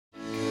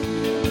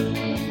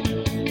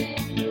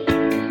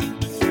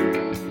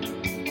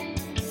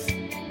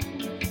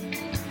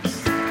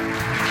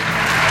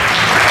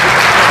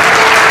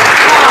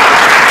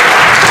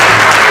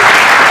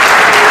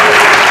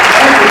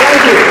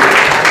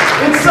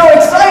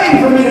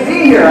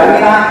here. I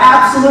mean, I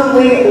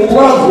absolutely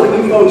love what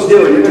you folks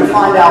do, and you're going to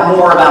find out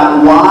more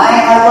about why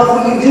I love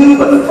what you do.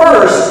 But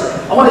first,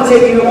 I want to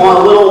take you on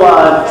a little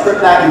trip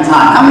back in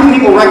time. How many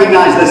people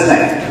recognize this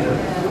thing?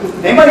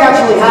 Anybody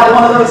actually have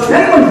one of those? Did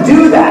anyone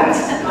do that?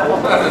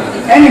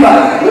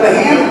 Anybody? With a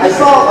hand? I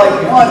saw like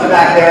one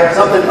back there,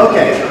 something.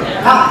 Okay.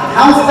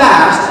 How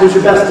fast was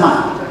your best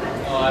time?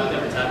 Oh, I've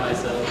never timed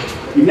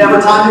myself. You've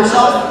never timed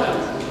yourself?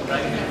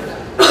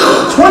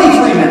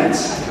 23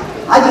 minutes.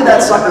 I did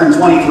that sucker in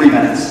 23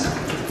 minutes.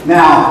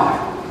 Now,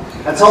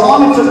 that's how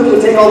long it took me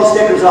to take all the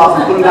stickers off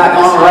and put them back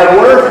on the right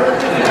order.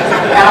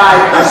 And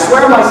I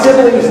swear my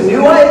siblings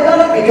knew I had done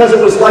it because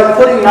it was like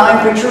putting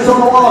 9 pictures on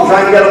the wall and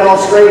trying to get them all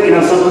straight. You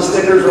know, some of the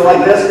stickers were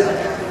like this.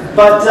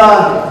 But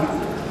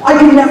I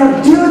could never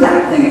do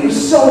that thing. It was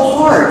so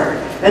hard.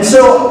 And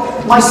so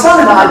my son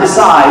and I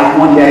decide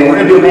one day we're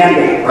going to do a man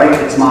date, right?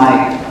 It's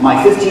my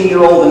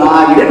 15-year-old and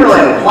I. We didn't really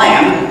have a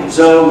plan,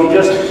 so we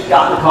just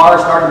got in the car,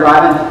 started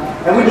driving,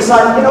 and we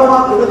decided, you know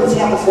what? We live in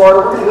Tampa,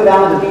 Florida. We're going to go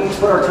down to the beach,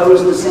 put our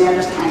toes in the sand,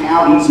 just hang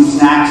out, eat some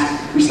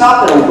snacks. We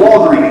stopped at a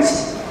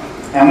Walgreens.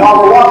 And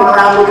while we're walking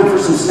around looking for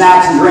some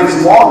snacks and drinks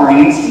in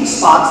Walgreens, he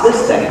spots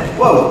this thing.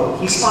 Whoa,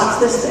 he spots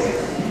this thing.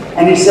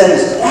 And he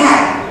says,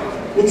 Dad,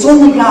 it's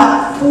only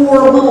got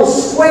 4 little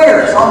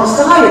squares on the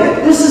side of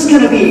it. This is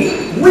going to be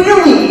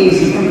really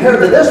easy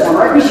compared to this one,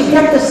 right? We should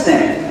get this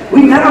thing.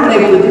 We've never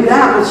been able to do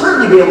that. We'll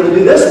certainly be able to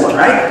do this one,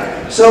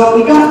 right? So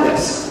we got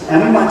this,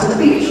 and we went to the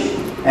beach.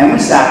 And we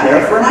sat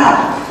there for an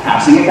hour,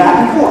 passing it back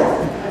and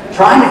forth,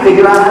 trying to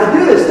figure out how to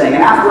do this thing.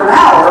 And after an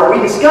hour, we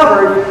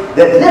discovered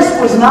that this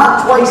was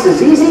not twice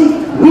as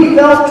easy. We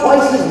felt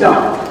twice as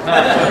dumb.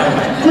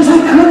 Because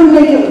we couldn't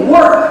make it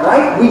work,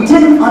 right? We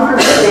didn't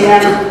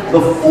understand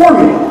the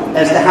formula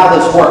as to how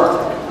this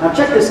worked. Now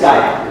check this guy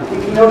out. You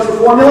think he knows the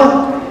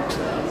formula?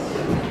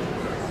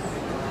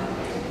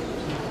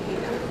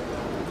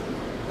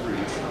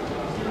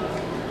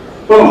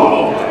 Boom.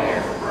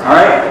 All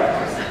right.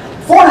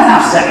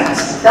 4.5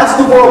 seconds. That's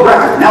the world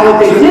record. Now what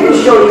they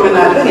didn't show you in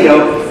that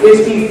video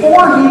is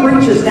before he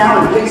reaches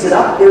down and picks it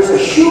up, there's a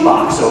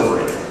shoebox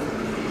over it.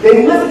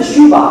 They lift the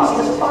shoebox. He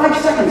has 5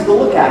 seconds to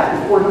look at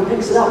it before he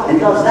picks it up and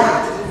does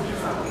that.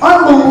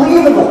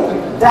 Unbelievable.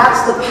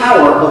 That's the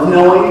power of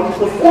knowing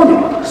the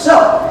formula.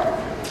 So,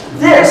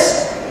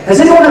 has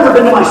anyone ever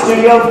been to my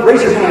studio?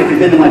 Raise your hand if you've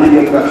been to my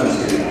video production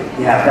studio.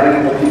 Yeah, I've got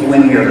a couple people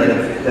in here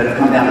that have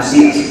come down to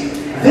see us.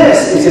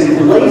 This is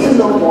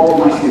emblazoned on the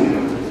wall of my studio.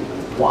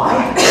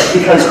 Why?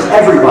 Because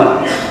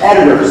everybody,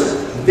 editors,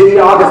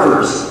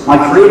 videographers,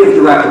 my creative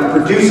director,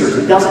 producers,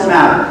 it doesn't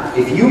matter.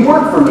 If you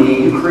work for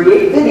me, you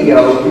create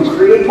video, you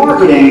create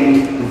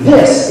marketing,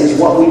 this is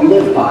what we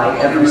live by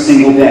every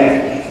single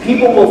day.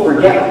 People will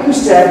forget what you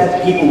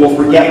said, people will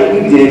forget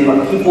what you did,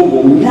 but people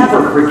will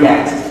never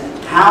forget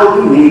how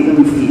you made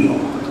them feel.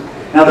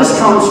 Now this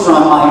comes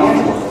from Maya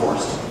Angelou, of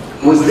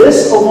course. Was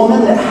this a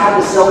woman that had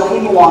to sell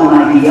people on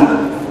an idea,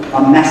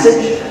 a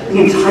message,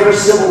 the entire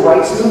civil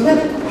rights movement?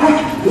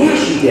 Heck, yeah,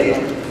 she did.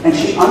 And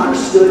she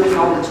understood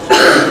how to talk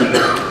to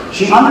people.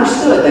 She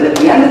understood that at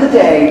the end of the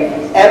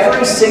day,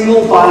 every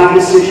single buying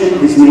decision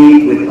is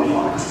made with the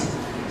heart.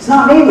 It's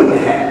not made with the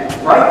head,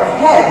 right? The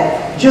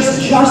head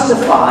just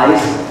justifies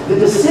the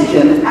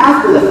decision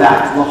after the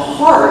fact. The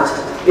heart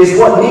is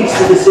what makes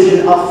the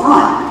decision up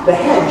front. The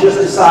head just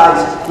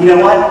decides, you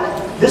know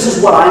what? This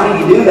is what I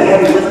need to do, the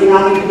heavy lifting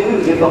I need to do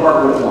to give the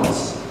heart what it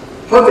wants.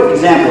 Perfect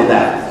example of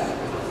that.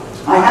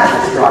 I had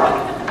this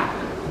truck.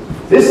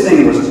 This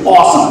thing was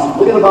awesome.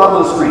 Look at the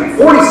bottom of the screen.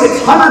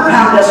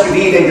 4,600-pound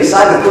SUV. They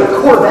decided to put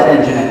a Corvette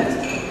engine in it.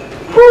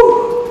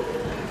 Whew.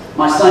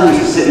 My son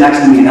used to sit next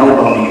to me and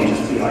elbow me and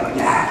just be like,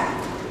 Dad,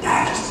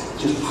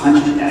 just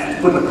punch it down.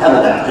 Just put the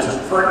pedal down just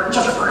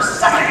for a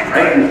second,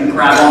 right? And you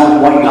grab on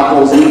with white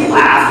knuckles and you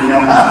laugh, you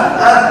know.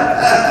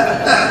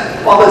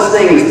 While this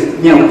thing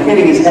is, you know,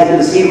 pinning his head to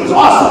the seat. It was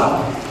awesome.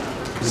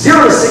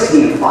 0 to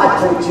 60 in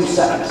 5.2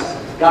 seconds.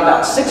 Got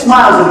about 6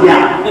 miles of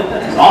gallon. It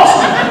was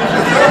awesome.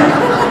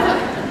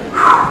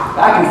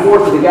 Back and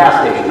forth to the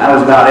gas station. That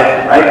was about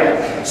it,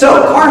 right?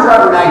 So, Car and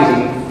Driver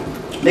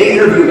magazine, they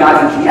interview a guy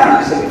from GM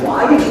and say,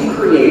 why did you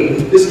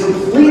create this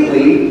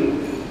completely,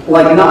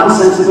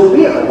 nonsensical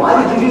vehicle?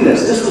 Why did you do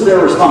this? This was their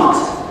response.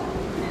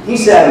 He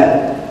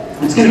said,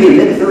 it's going to be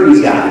a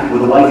mid-30s guy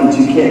with a wife and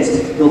 2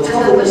 kids. He'll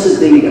tell the missus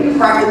they need a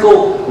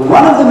practical,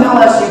 run-of-the-mill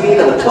SUV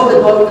that'll tow the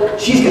boat.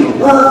 She's going to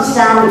love the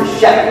sound of a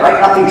Chevy, right?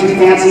 Nothing too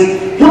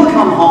fancy. He'll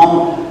come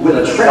home with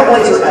a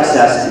Trailblazer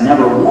SS and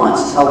never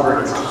once tell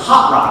her it's a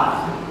hot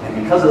rod.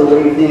 And because of the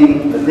way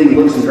the thing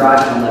looks and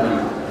drives, she'll never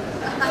know.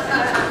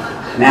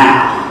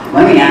 Now,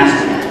 let me ask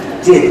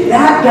you, did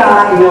that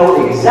guy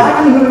know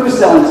exactly who he was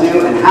selling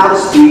to and how to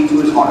speak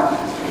to his heart?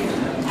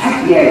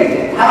 Heck yeah, he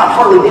did. How about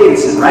Harley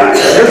Davidson, right?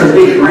 There's a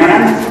big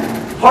brand.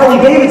 Harley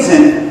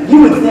Davidson,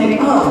 you would think,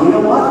 oh, you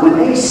know what? When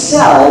they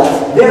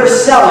sell, they're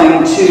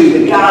selling to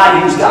the guy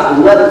who's got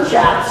leather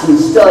chaps and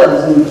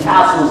studs and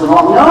tassels and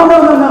all. No.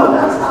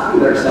 That's not who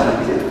they're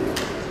selling to.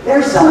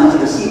 They're selling to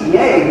the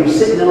CPA who's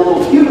sitting in a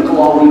little cubicle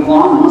all week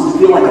long and wants to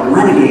feel like a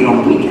renegade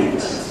on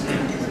weekends.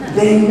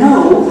 they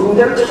know who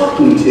they're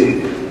talking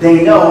to.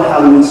 They know how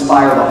to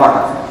inspire the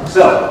heart.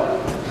 So,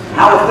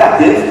 how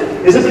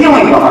effective is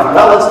appealing to the heart?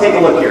 Well, let's take a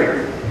look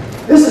here.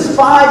 This is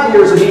 5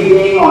 years of me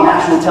being on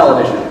national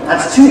television.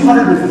 That's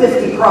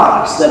 250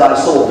 products that I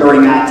sold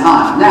during that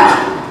time.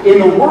 Now, in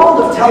the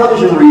world of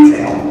television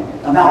retail,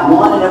 about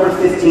 1 in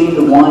every 15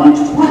 to 1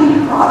 in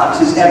 20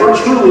 products is ever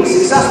truly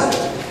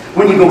successful.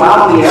 When you go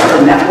out on the air,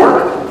 the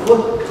network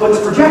puts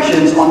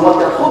projections on what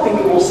they're hoping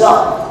you will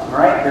sell. All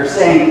right? They're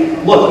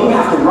saying, look, you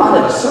have to run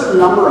at a certain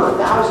number of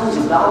thousands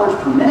of dollars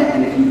per minute,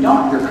 and if you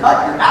don't, you're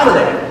cut, you're out of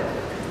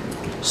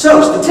there.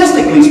 So,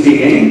 statistically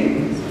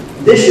speaking,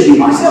 this should be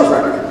my sales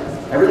record.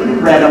 Everything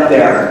in red up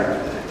there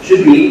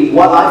should be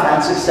what I've had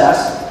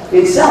success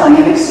in selling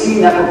and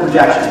exceeding network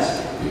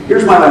projections.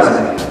 Here's my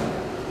resume.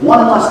 1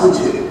 in less than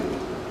 2.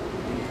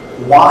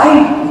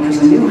 Why? Because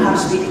I knew how to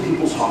speak to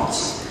people's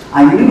hearts.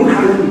 I knew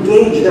how to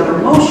engage their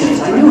emotions.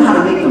 I knew how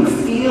to make them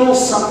feel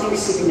something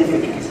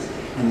significant.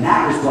 And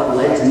that was what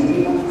led to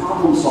me being a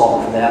problem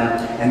solver for them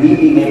and me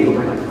being able to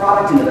bring a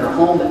product into their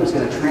home that was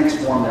going to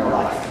transform their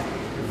life.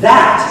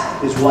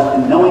 That is what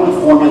knowing the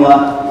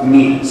formula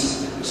means.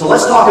 So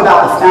let's talk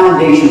about the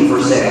foundation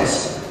for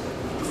sales.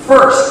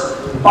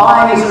 First,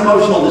 buying is an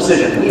emotional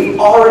decision. We've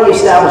already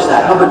established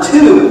that. Number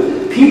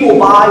 2, people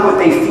buy what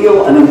they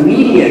feel an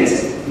immediate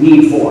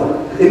need for.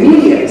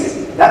 Immediate.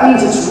 That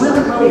means it's really,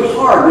 really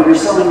hard when you're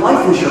selling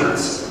life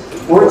insurance.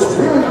 Or it's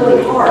really,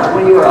 really hard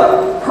when you're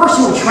a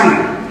personal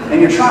trainer and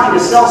you're trying to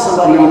sell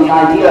somebody on the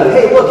idea of,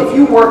 hey, look, if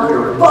you work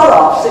your butt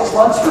off 6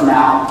 months from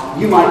now,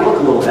 you might look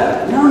a little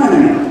better. No.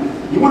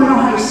 You want to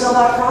know how you sell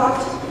that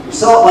product? You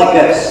sell it like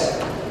this.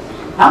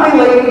 How many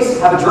ladies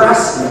have a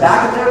dress in the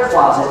back of their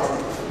closet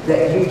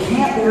that you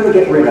can't bear to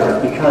get rid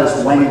of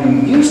because when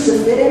you used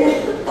to fit in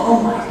it,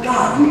 oh my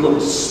God, you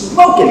look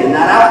smoking in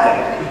that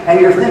outfit. And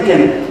you're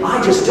thinking,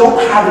 I just don't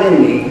have it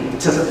in me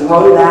to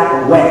throw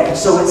that away.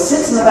 So it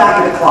sits in the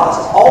back of the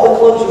closet. All the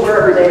clothes you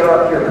wear every day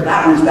are up here, but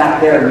that one's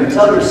back there. And you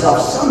tell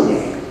yourself,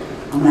 someday,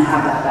 I'm going to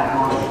have that back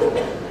on.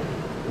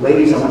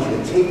 Ladies, I want you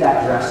to take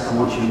that dress, I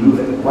want you to move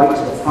it right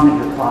to the front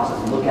of your closet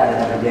and look at it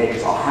every day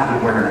because I'll have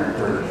you wearing it in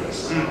 30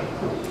 days.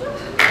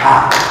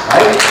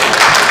 Right?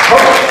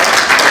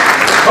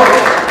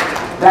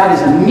 That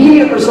is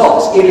immediate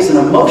results. It is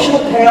an emotional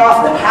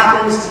payoff that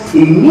happens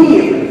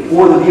immediately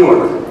for the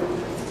viewer.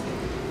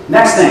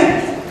 Next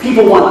thing,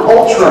 people want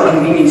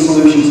ultra-convenient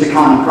solutions to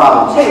common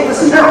problems. Hey,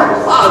 listen, there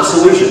are a lot of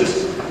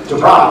solutions to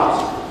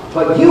problems,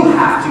 but you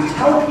have to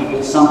tell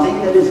people something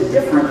that is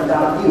different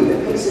about you,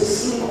 that makes it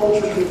seem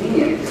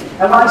ultra-convenient.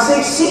 And when I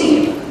say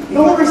seem, the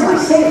only reason I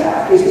say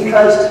that is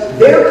because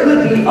there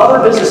could be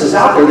other businesses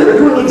out there that are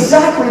doing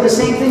exactly the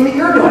same thing that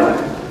you're doing.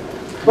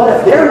 But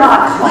if they're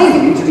not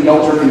claiming to be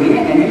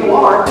ultra-convenient, and you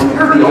are, then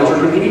you're the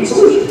ultra-convenient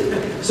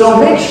solution. So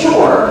make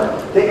sure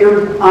that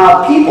your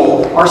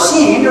people are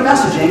seeing in your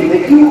messaging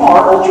that you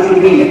are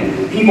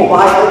ultra-convenient. People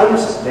buy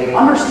items they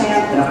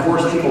understand, and of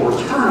course people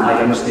return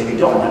items they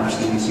don't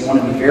understand, so you want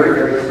to be very,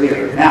 very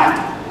clear.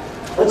 Now,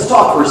 let's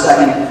talk for a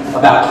second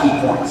about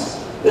key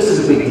points. This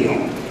is a big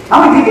deal. How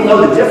many people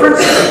know the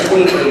difference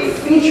between a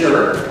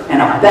feature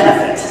and a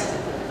benefit?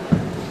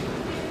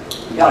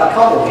 We got a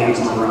couple hands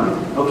in the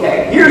room.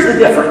 Okay, here's the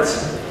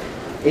difference.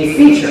 A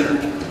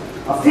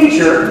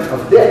feature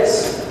of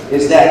this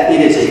is that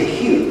it is a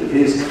cube. It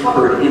is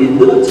covered in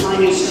little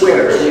tiny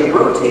squares. They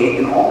rotate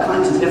in all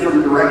kinds of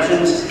different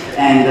directions,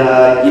 and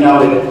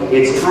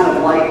it's kind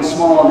of light and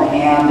small on the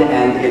hand,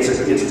 and it's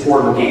a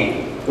portable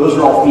game. Those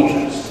are all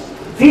features.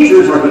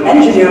 Features are the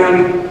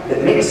engineering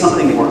that makes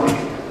something work.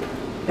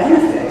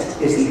 Benefit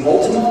is the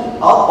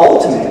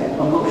ultimate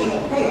emotional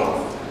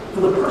payoff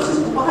for the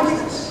person who buys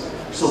this.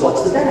 So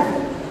what's the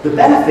benefit? The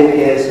benefit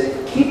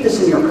is, keep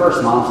this in your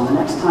purse, moms, and the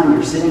next time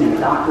you're sitting in a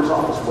doctor's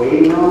office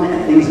waiting room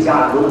and things have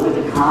got a little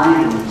bit of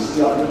time and you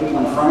see other people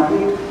in front of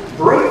you,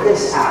 break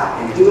this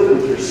out and do it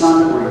with your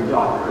son or your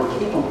daughter. It'll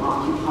keep them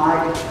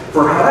occupied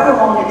for however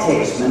long it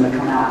takes for them to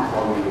come out and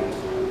call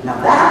you. Now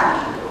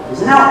that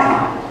is an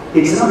outcome.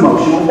 It's an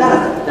emotional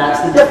benefit.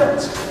 That's the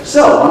difference.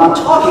 So when I'm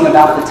talking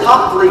about the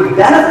top 3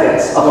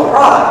 benefits of a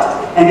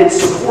product and its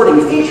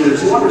supporting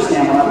features, you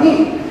understand what I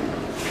mean.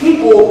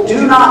 People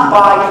do not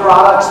buy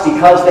products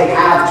because they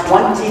have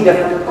 20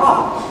 different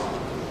problems.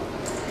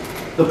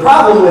 The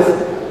problem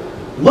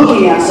with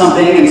looking at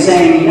something and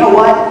saying, you know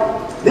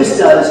what, this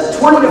does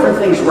 20 different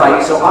things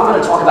right, so I'm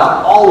going to talk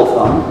about all of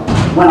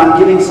them when I'm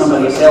giving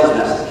somebody a sales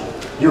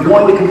message. You're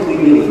going to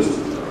completely lose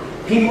them.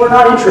 People are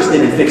not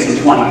interested in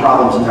fixing 20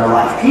 problems in their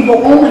life. People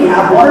only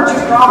have 1 or 2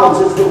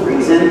 problems. It's the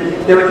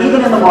reason they're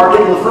even in the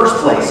market in the first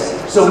place.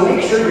 So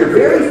make sure you're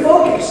very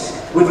focused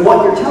with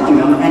what you're telling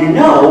them and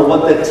know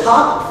what the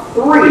top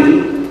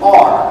 3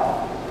 are.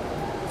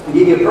 I'll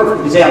give you a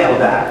perfect example of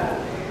that.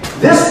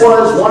 This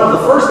was one of the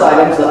first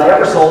items that I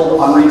ever sold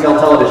on retail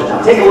television.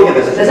 Now take a look at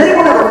this. Has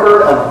anyone ever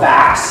heard of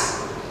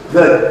Vax?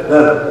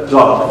 The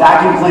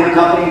vacuum cleaner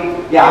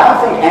company? Yeah, I don't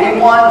think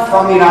anyone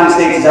from the United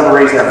States has ever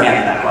raised their hand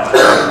in that question.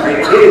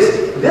 Right?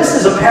 This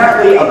is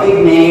apparently a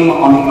big name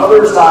on the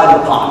other side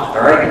of the pond.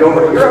 All right, you go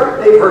over to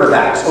Europe, they've heard of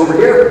Vax. Over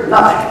here,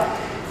 nothing.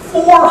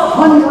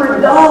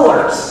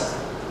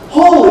 $100.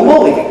 Holy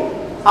moly.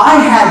 I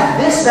had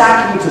this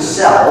vacuum to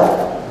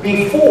sell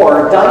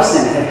before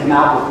Dyson had come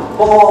out with the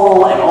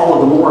Ball and all of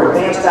the more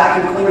advanced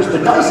vacuum cleaners,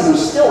 but Dyson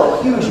was still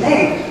a huge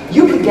name.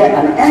 You could get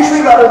an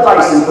entry-level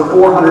Dyson for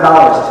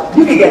 $400.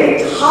 You could get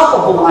a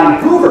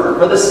top-of-the-line Hoover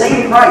for the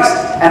same price.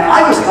 And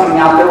I was coming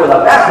out there with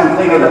a vacuum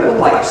cleaner that looked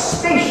like a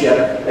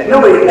spaceship that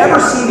nobody had ever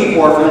seen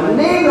before, from a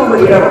name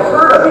nobody had ever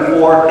heard of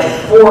before,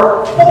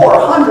 for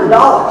 $400.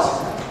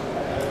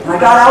 And I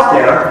got out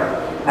there,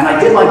 and I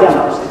did my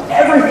demos.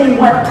 Everything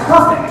went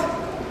perfect,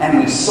 and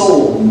we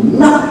sold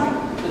nothing.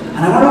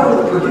 And I went over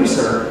to the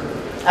producer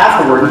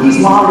afterward. He's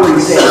monitoring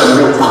sales in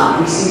real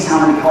time. He sees how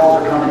many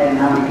calls are coming in,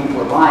 how many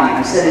people are buying. And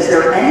I said, is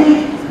there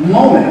any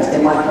moment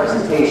in my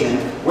presentation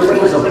where there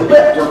was a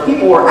blip, where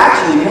people were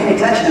actually paying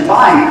attention and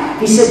buying?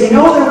 He said, you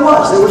know, there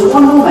was. There was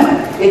one moment.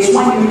 It's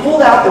when you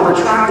pulled out the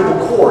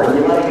retractable cord and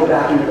you let it go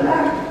back into the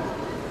vacuum.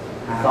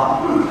 I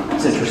thought,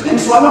 that's interesting.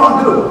 So I went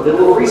on Google, did a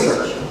little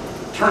research.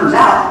 Turns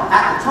out,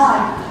 at the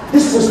time,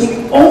 this was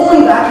the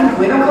only vacuum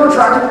cleaner with a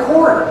retractable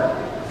cord.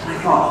 And I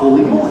thought,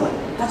 holy moly.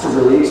 That's a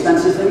really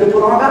expensive thing to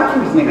put on a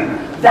vacuum cleaner.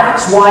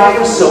 That's why it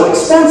was so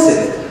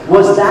expensive,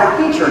 was that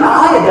feature. Now,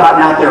 I had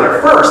gotten out there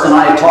at first, and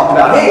I had talked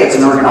about, hey, it's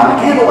an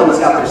ergonomic handle, and it's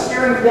got the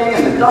steering thing,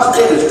 and the dust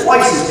bin is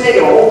twice as big,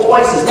 it'll hold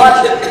twice as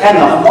much, and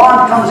the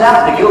wand comes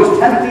out, and it goes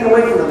 10 feet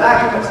away from the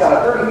vacuum, it's got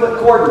a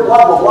 30-foot cord, and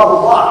blah, blah, blah,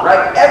 blah, blah,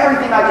 right?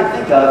 Everything I could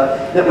think of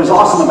that was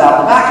awesome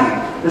about the vacuum.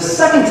 The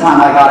second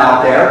time I got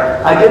out there,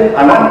 I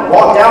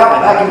walked out,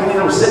 my vacuum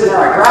cleaner was sitting there,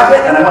 I grabbed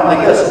it, and I went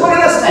like this. Look at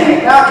this thing,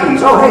 it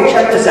vacuums. Oh, hey,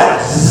 check this out.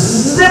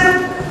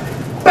 Zip!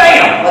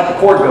 Bam! Let the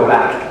cord go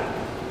back.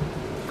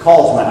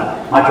 Calls went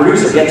up. My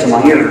producer gets in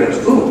my ear and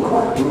goes, ooh,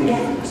 cord, do it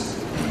again.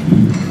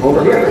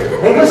 Over here.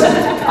 Hey, listen,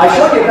 I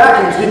showed you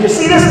vacuums. Did you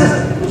see this?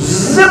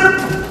 Zip!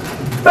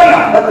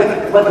 Bam!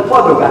 Let the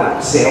plug go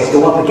back. Sales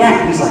go up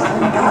again. He's like, oh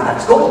my God,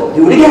 that's golden.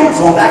 Do it again. It's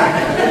going back.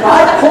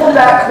 I pulled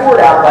that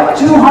cord out like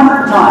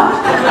 200 times.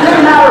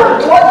 Didn't matter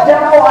what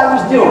demo I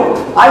was doing.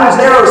 I was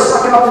there, I was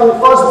sucking up little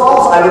fuzz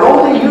balls. I would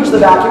only use the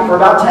vacuum for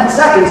about 10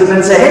 seconds and then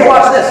say, hey,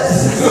 watch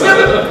this.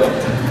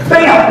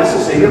 Bam! This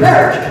will save your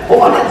marriage.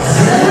 Hold on.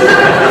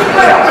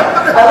 Bam!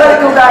 I let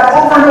it go back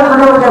over and over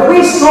and over again.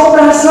 We sold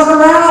that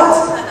sucker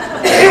out.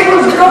 It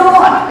was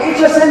gone.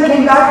 HSN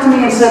came back to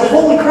me and said,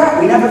 holy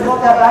crap, we never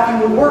thought that vacuum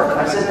would work.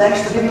 I said,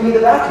 thanks for giving me the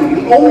vacuum.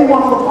 The only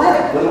one on the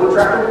planet with a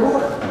retractable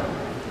cord.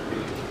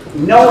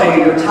 Knowing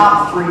your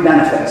top 3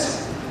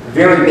 benefits.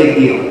 Very big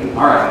deal.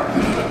 All right.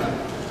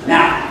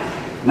 Now,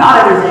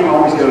 not everything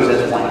always goes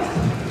as planned.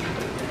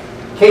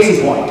 Case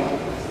in point.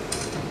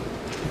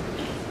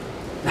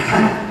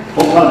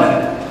 Hold on a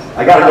minute.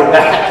 I got to go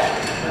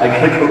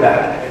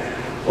back.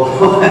 Well,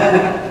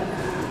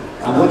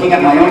 I'm looking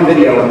at my own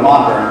video and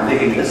monitor and I'm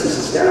thinking, this is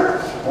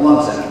hysterical. Hold on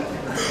a second.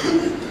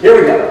 Here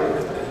we go.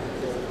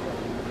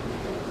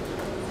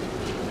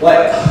 Play.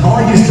 All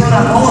I do is throw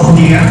that ball up in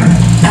the air.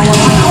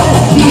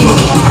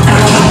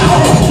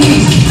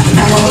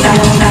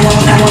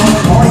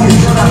 All I do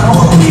is throw that ball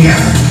up in the air.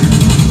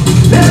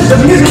 This is a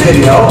music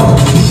video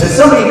that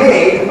somebody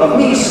made of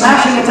me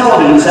smashing a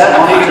television set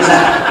on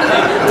HSN.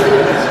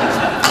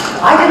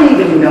 I didn't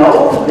even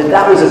know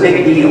that was a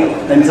big deal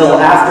until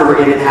after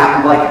it had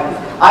happened. Like,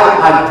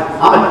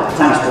 I'm a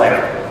tennis player.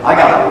 I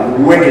got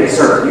a wicked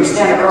serve. You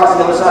stand across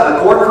the other side of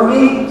the court from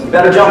me, you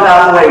better jump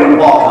out of the way when the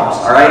ball comes,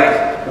 all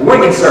right?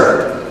 Wicked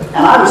serve.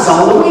 And I was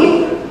selling the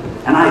Wii.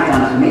 And I had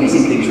done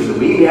amazing things with the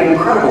Wii. We had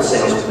incredible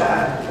sales with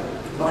that.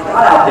 But I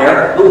got out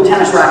there, little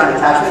tennis racket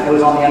attachment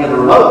goes on the end of the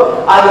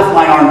remote. I lift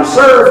my arm to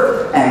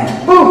serve, and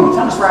boom, the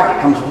tennis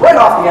racket comes right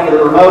off the end of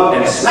the remote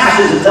and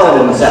smashes the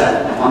television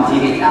set on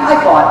TV. And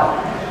I thought,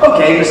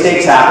 okay,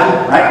 mistakes happen,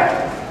 right?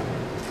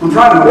 I'm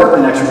driving to work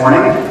the next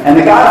morning, and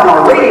the guy on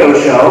our radio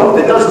show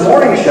that does the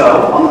morning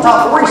show on the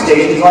top 40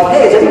 station is like,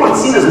 hey, has anyone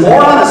seen this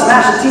moron that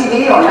smashed the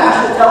TV on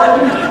national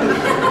television?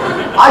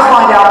 I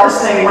find out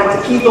this thing went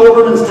to Keith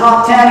Olbermann's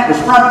top 10. It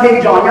was front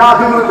page on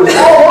Yahoo. It was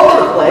all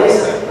over the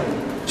place.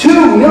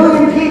 2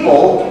 million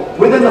people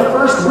within the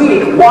first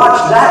week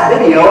watched that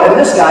video, and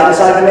this guy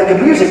decided to make a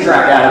music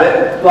track out of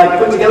it, like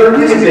put together a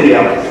music video.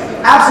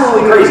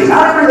 Absolutely crazy.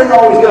 Not everything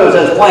always goes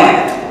as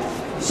planned.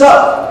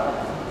 So,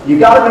 you've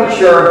got to make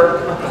sure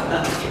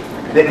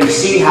that you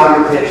see how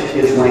your pitch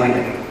is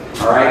landing.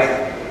 All right?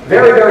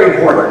 Very, very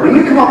important. When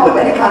you come up with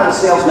any kind of a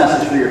sales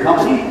message for your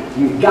company,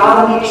 you've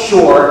got to make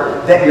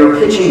sure that you're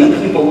pitching the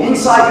people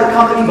inside your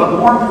company, but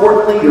more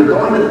importantly, you're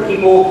going to the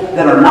people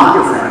that are not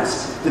your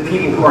friends, the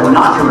people who are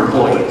not your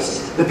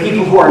employees, the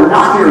people who are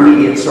not your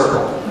immediate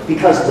circle,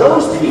 because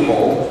those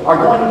people are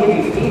going to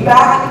give you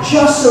feedback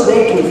just so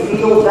they can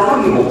feel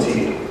valuable to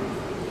you.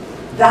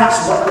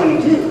 That's what they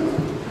do.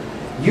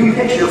 You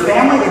pitch your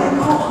family, they're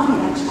like, oh, honey,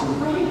 that's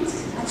great.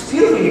 That's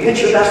beautiful. You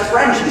pitch your best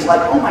friend, she's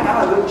like, oh my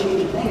God, I wouldn't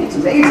change a thing. It's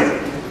amazing.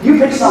 You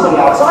pitch somebody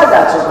outside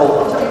that circle,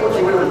 they'll tell you what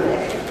they really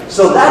think.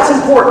 So that's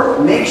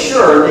important. Make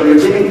sure that you're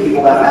giving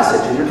people that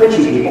message and you're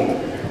pitching people.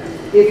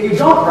 If you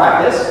don't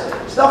practice,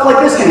 stuff like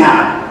this can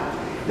happen.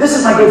 This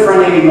is my good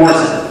friend Amy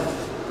Morrison,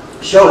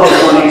 show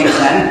host on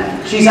HSN.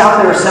 she's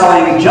out there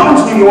selling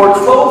Jones, New York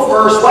faux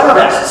fur sweater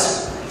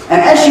vests.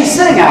 And as she's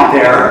sitting out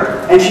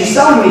there and she's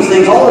selling these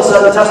things, all of a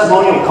sudden a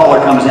testimonial caller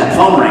comes in,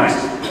 phone rings.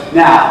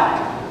 Now,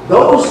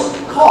 those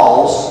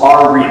calls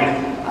are real.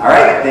 All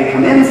right, they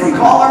come in from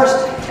callers,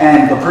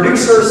 and the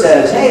producer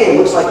says, "Hey, it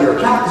looks like your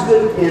account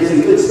is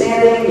in good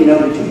standing. You know,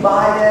 did you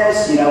buy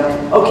this? You know,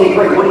 okay,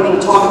 great. What are you going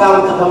to talk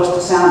about with the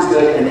host? Sounds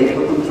good." And they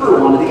put them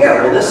through onto the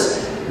air. Well,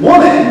 this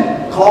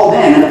woman called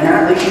in, and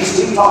apparently she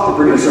sweet talked the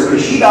producer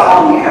because she got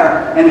on the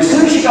air. And as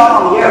soon as she got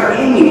on the air,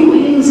 Amy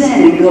leans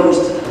in and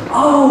goes,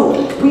 "Oh,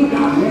 we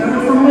got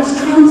Mary from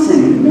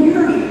Wisconsin.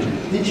 Mary,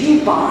 did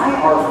you buy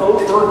our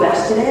faux fur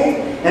vest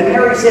today?" And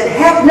Mary said,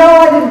 "Heck no,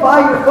 I didn't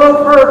buy your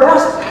faux fur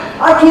vest.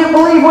 I can't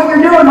believe what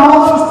you're doing to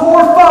all those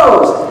poor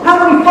foes. How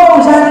many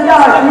foes had to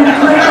die for you to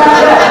create that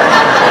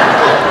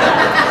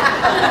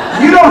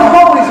vest?" You don't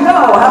always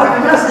know how your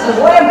message is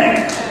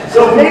landing.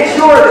 So make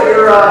sure that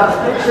you're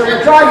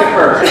trying it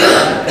first.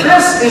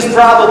 This is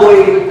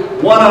probably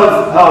one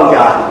of, oh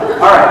God.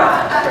 All right.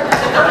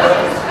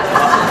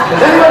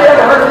 Has anybody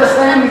ever heard of this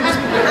thing?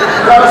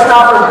 Rubber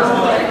stopper?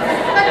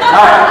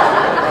 All right.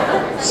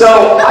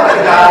 So I got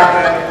a guy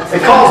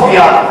that calls me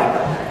up,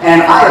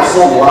 and I have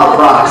sold a lot of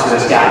products to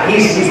this guy.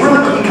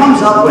 He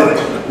comes up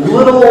with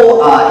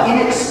little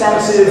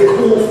inexpensive,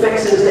 cool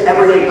fixes to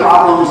everyday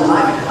problems, and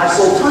I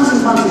sold tons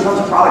and tons and tons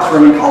of products for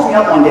him. He calls me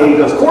up one day and he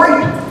goes, "Corey, I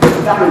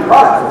got a new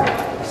product for you."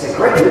 I said,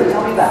 "Great, you didn't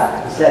tell me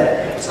that." He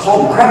said, "It's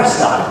called Crevice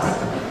Stop."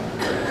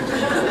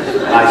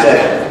 And I said,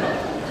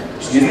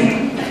 "Excuse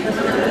me?"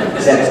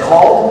 He said, "It's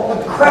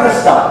called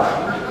Crevice Stop."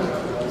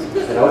 I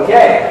said,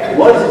 "Okay,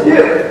 what does it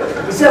do?"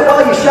 He said,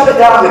 "Well, you shove it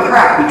down in the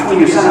crack between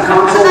your center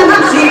console and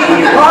your seat in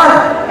your car,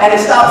 and it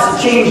stops the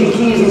change in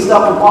keys and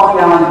stuff from falling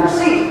down on your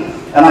seat."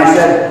 And I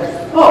said,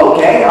 "Oh,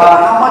 okay,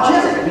 how much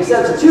is it?" He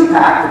said, "It's a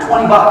 2-pack for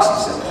 $20. I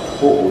said,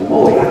 "Holy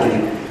moly, I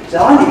can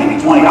sell anything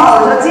at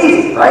 $20, that's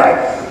easy,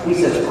 right?" He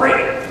says, "Great,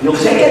 you'll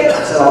take it?"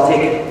 I said, "I'll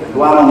take it." I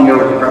go out on the air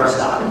with the Crevice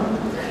Stop.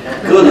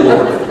 Good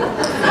Lord.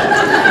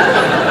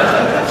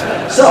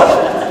 So,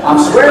 I'm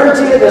swearing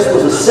to you this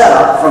was a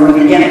setup from the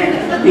beginning,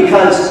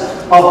 because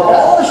of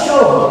all the show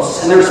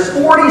hosts, and there's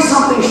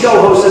 40-something show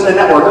hosts at the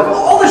network, of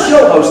all the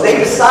show hosts they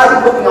decided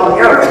to put me on the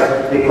air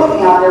with, they put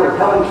me out there with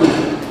Helen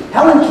Keeney.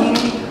 Helen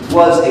Keeney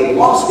was a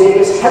Las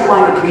Vegas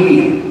headliner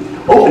comedian,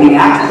 opening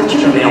act at the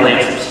Chippendale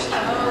Dancers.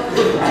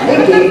 And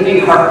they gave me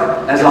her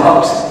as a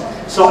host.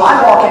 So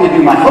I walk in to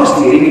do my host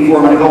meeting before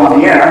I'm going to go on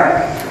the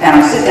air,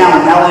 and I sit down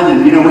with Helen,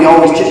 and we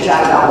always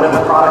chit-chat about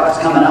whatever product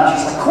is coming up.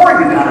 She's like,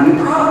 "Corey, we got a new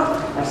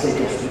product." I said,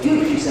 "Yes, we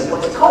do." She said,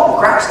 "What's it called?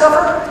 Crack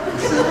Stuffer?" I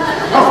said,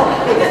 "Oh,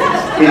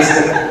 it's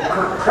the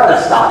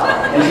Crevice Stop."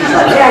 And she's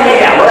like,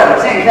 yeah,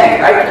 whatever, same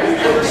thing, right?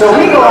 So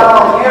we go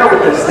out on the air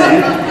with this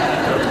thing,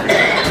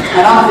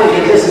 and I'm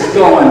thinking this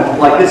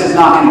is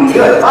not going to be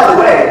good. By the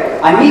way,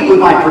 I meet with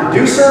my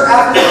producer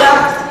after the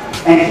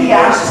fact, and he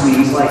asks me,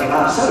 he's like,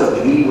 "So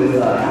did you meet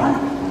with Helen?"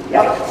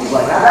 "Yep." He's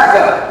like, "How'd that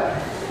go?"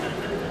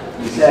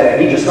 He said,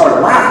 he just started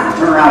laughing and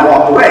turned around and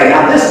walked away.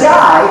 Now this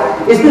guy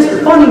is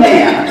Mr. Funny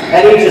Man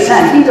at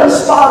HSN. He does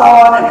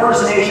spot-on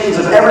impersonations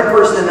of every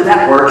person in the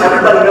network.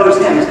 Everybody knows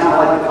him. He's kind of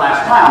like the class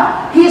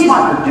clown. He's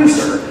my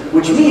producer,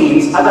 which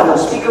means I've got a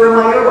little speaker in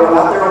my ear when I'm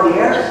out there on the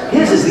air.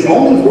 His is the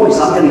only voice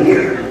I'm going to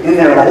hear in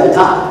there the whole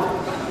time.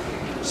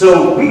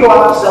 So we go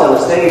out to sell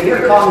this thing.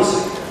 Here comes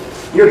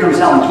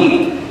Helen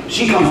Keeney.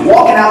 She comes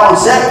walking out on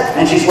set,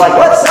 and she's like,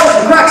 "Let's sell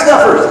some crack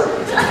stuffers."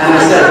 And I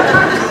said,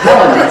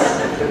 "Helen, it's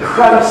the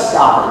Crevice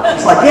Stopper."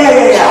 She's like,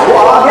 yeah.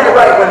 Well, I'll get it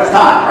right when it's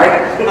time,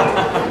 right?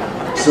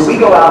 So we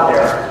go out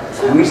there,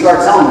 and we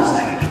start selling this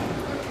thing.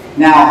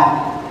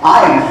 Now,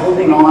 I am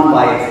holding on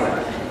by a thread.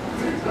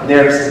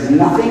 There's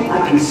nothing I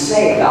can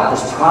say about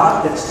this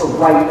product that's the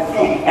right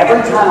thing.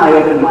 Every time I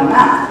open my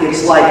mouth,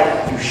 it's like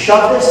you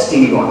shove this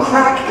in your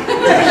crack to keep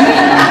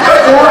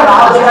foreign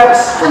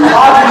objects from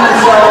lodging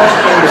themselves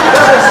in your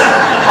crevice.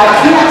 I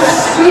can't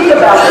speak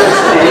about this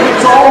thing.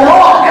 It's all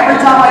wrong every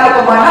time I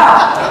open my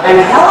mouth. And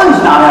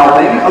Helen's not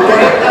helping,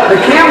 okay? The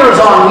camera's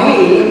on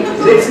me.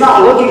 It's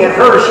not looking at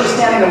her. She's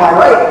standing to my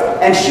right.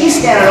 And she's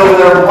standing over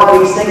there with one of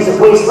these things at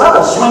waist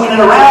level, swinging it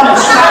around and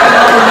smacking it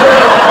on the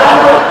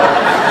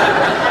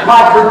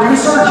My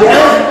producer,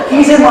 Jared,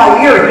 he's in my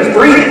ear. He's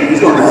breathing. He's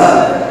going,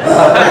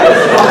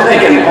 I'm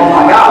thinking, oh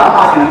my God, I'm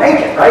not going to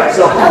make it, right?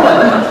 So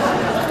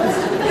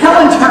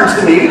Helen turns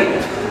to me,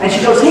 and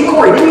she goes, "Hey,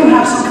 Corey, didn't you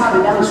have some kind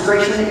of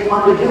demonstration that you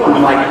wanted to do?" And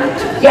I'm like,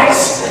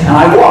 "Yes." And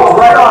I walked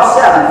right off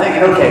set. I'm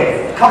thinking,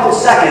 okay, a couple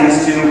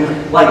seconds to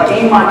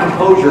gain my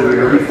composure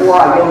here before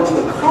I go into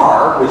the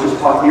car, which is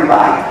parked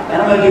nearby,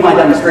 and I'm going to do my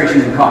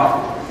demonstration in the car.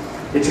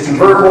 It's a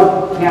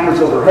convertible,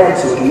 camera's overhead,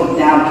 so it can look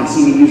down, it can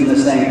see me using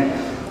this thing.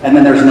 And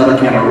then there's another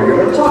camera over here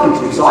that I'm talking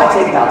to. So I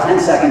take about 10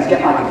 seconds,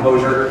 get my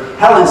composure.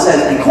 Helen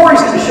says, "And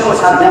Corey's going to show us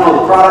how to demo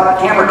the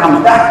product." The camera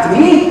comes back to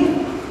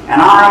me,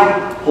 and I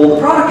hold the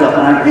product up,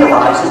 and I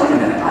realize, wait a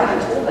minute, I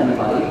haven't told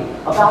anybody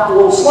about the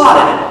little slot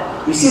in it.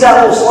 You see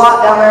that little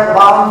slot down there at the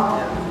bottom?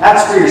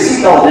 That's for your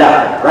seatbelt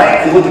adapter,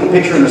 right? If you look at the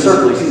picture in the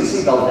circle, you see the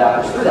seatbelt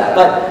adapters through that.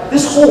 But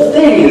this whole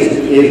thing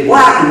is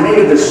black and made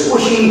of this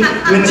squishy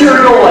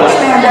material like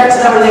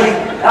spandex and everything.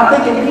 And I'm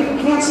thinking, people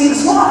can't see the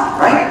smile,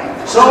 right?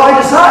 So I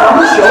decide I'm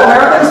going to show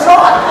America the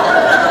smile.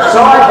 So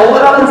I hold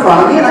it up in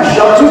front of me and I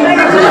shove 2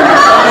 fingers in there.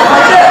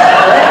 Like this,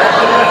 right?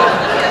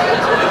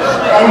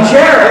 And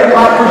Jared,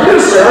 my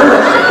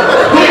producer,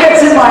 he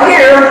gets in my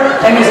ear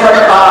and he's like,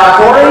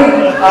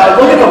 Corey,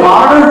 look at the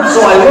monitor.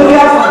 So I look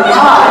out from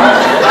behind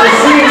to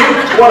see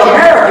what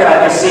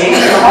America is seeing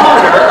in the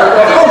monitor. I'm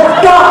like, oh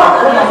God, I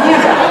put my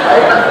hand out,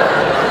 right?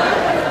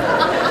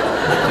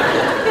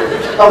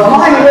 Of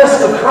my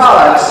list of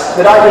products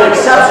that I did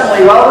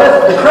exceptionally well with,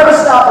 the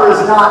Crevice Stopper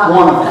is not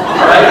one of them,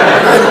 all right?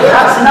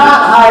 That's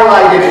not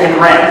highlighted in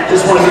red.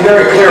 Just want to be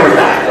very clear with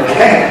that,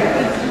 okay?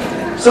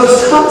 So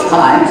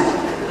sometimes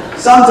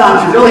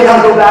you really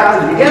got to go back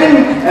to the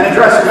beginning and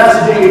address your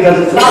messaging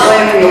because it's not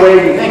landing the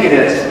way you think it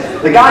is.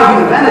 The guy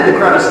who invented the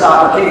Crevice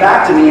Stopper came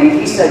back to me and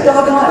he said,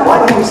 doggone it,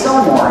 why didn't we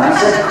sell more? And I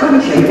said,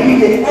 couldn't you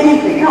name it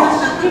anything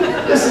else?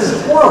 This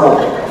is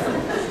horrible.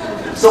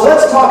 So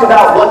let's talk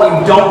about what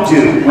you don't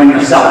do when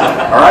you're selling,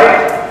 all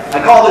right?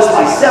 I call this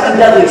my 7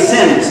 deadly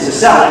sins to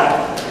selling.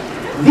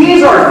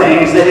 These are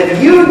things that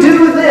if you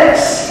do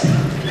this,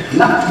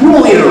 you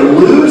will either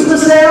lose the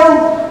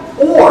sale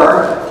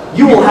or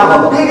you will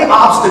have a big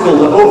obstacle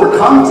to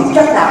overcome to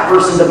get that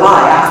person to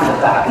buy after the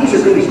fact. These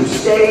are things you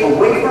stay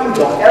away from.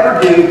 Don't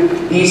ever do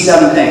these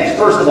 7 things.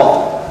 First of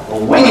all,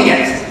 winging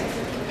it.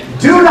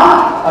 Do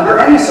not, under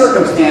any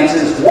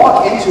circumstances,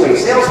 walk into a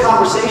sales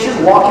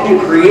conversation, walk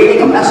into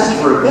creating a message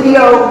for a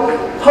video,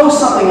 post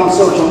something on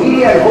social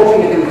media and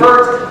hoping to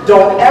convert.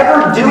 Don't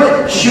ever do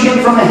it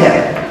shooting from the hip.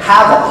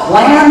 Have a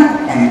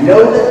plan and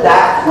know that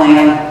that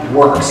plan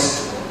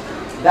works.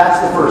 That's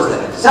the first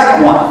thing.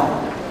 Second one,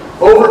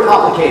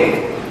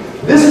 overcomplicating.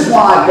 This is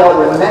one I've dealt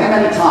with many,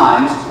 many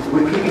times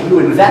with people who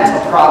invent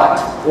a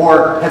product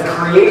or have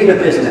created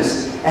a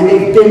business. And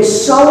they've been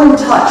so in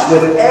touch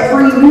with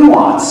every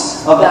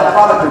nuance of that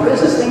product or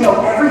business. They know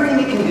everything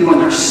it can do and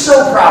they're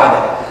so proud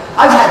of it.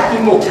 I've had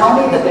people tell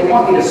me that they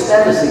want me to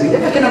spend a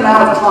significant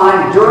amount of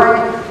time during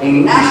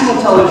a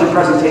national television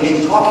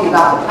presentation talking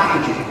about the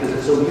packaging because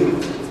it's so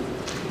beautiful.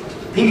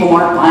 People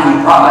aren't buying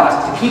the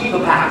product to keep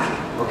the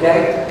packaging,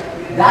 okay?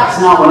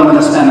 That's not what I'm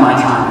going to spend my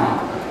time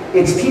on.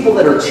 It's people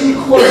that are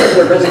too close to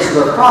their business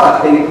or their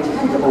product, they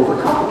tend to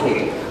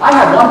overcomplicate it. I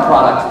had one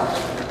product,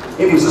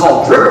 it was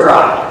called Drip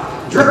Dry.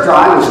 Drip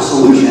Dry was a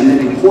solution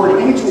that you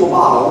poured into a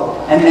bottle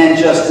and then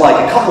just like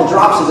a couple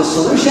drops of the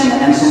solution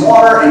and some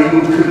water and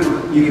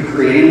you could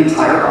create an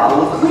entire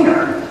bottle of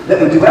cleaner that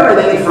would do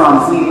everything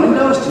from clean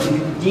windows to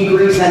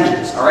degrease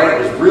engines, all right?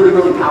 It was really,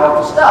 really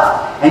powerful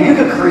stuff. And you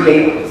could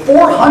create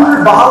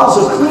 400 bottles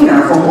of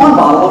cleaner from one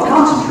bottle of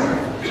concentrate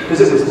because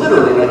it was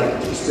literally like a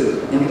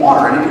teaspoon in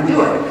water and it could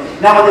do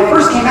it. Now when they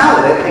first came out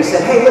with it, they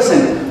said, hey,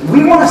 listen,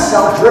 we want to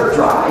sell Drip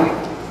Dry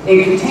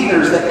in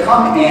containers that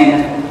come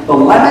in the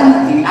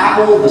lemon, the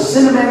apple, the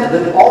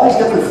cinnamon, all these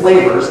different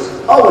flavors.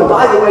 Oh, and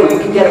by the way, you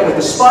can get it with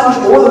the sponge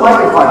or the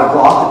microfiber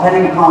cloth,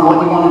 depending upon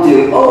what you want to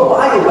do. Oh,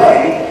 by the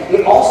way,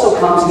 it also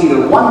comes in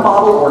either one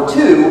bottle or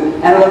 2.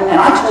 And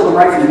I told them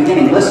right from the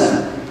beginning,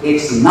 listen,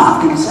 it's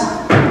not going to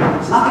sell.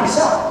 It's not going to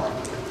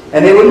sell.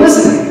 And they would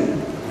listen to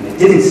me, and it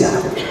didn't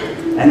sell.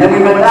 And then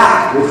we went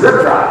back with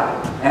Drip Dry,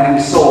 and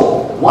we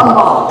sold 1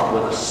 bottle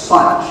with a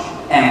sponge,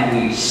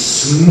 and we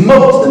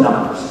smoked the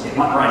numbers. It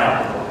went right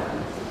out the door.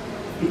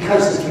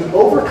 Because if you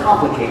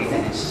overcomplicate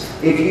things,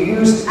 if you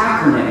use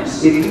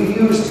acronyms, if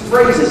you use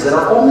phrases that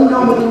are only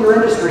known within your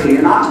industry, and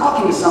you're not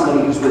talking to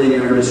somebody who's within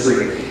your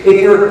industry,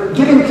 if you're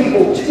giving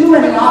people too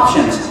many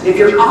options, if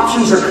your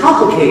options are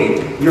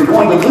complicated, you're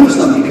going to lose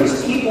them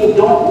because people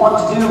don't want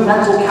to do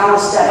mental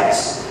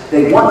calisthenics.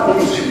 They want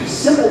things to be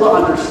simple to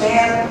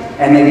understand,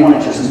 and they want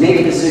to just make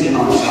a decision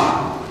on the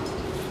spot.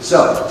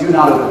 So, do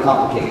not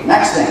overcomplicate.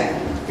 Next thing,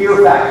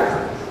 fear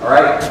factor, all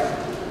right?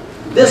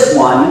 This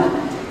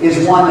one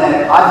is one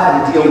that I've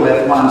had to deal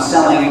with when I'm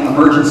selling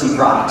emergency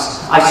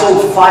products. I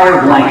sold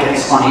fire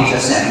blankets on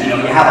HSN. You know,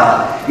 you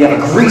have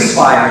a grease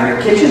fire in your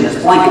kitchen,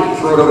 this blanket, you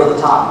throw it over the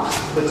top,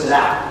 puts it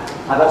out.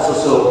 I've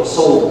also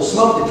sold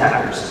smoke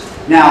detectors.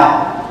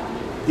 Now,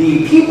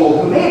 the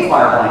people who made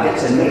fire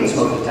blankets and made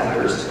smoke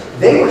detectors,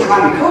 they were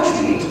trying to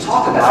coach me to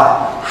talk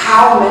about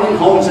how many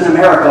homes in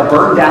America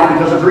burned down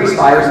because of grease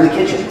fires in the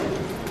kitchen.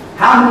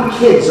 How many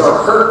kids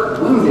are hurt,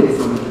 wounded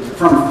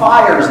from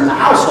fires in the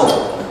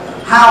household.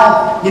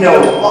 How, you know,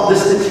 the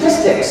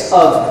statistics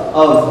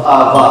of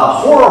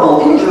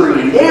horrible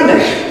injury and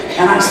damage.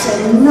 And I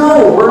said,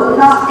 no, we're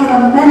not going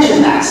to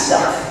mention that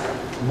stuff.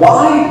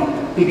 Why?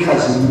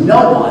 Because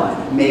no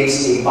one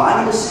makes a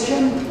buying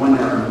decision when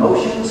their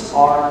emotions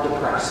are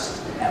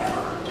depressed.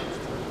 Ever.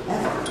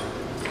 Ever.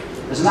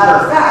 As a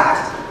matter of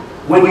fact,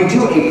 when you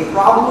do a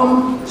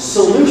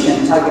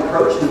problem-solution type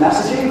approach to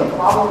messaging, the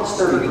problem is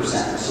 30%,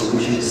 the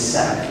solution is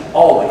 70%,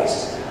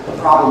 always. The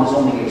problem is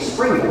only a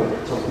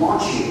springboard to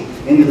launch you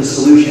into the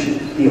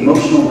solution, the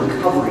emotional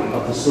recovery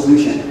of the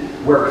solution,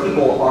 where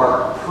people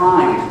are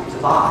primed to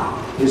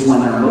buy, is when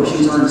their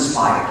emotions are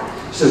inspired.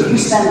 So you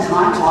spend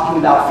time talking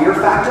about fear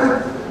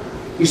factor,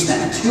 You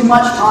spend too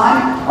much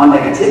time on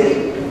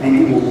negativity, and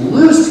you will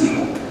lose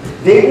people.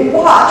 They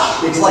will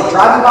watch. It's like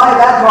driving by a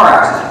bad car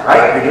accident,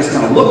 right? They're just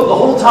going to look the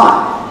whole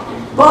time.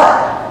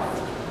 But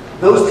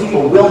those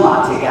people will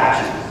not take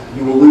action.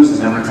 You will lose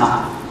them every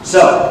time.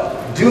 So,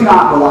 do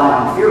not rely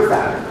on fear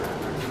factor.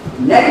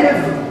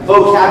 Negative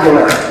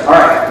vocabulary. All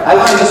right, I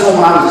learned this one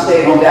when I was a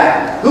stay-at-home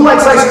dad. Who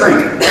likes ice cream?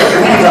 Put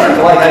your hands up if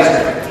you like ice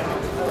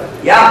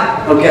cream.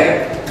 Yeah?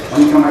 Okay. Let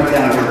me come right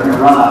down here. We're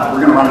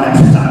going to run an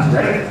exercise.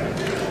 Ready?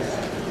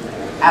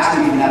 Ask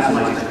me if you can have some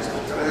ice cream.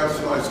 Can I have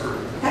some ice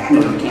cream? Heck no,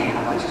 you can't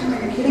have ice cream.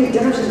 Are you kidding?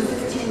 Dinner's in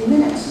 15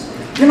 minutes.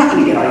 You're not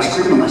going to get ice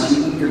cream unless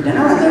you eat your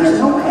dinner, and there's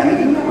no way. I mean,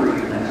 you never eat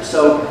your dinner.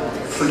 So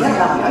forget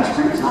about the ice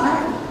cream. It's not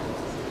happening.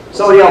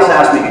 Somebody else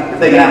asked me if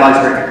they can have ice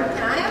cream.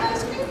 Can I have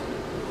ice cream?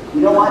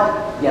 You know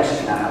what? Yes,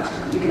 you can have ice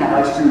cream. You can have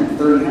ice cream in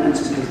 30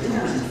 minutes because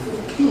dinner's in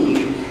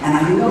 15, and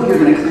I know you're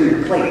going to clear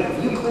your plate.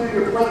 If you clear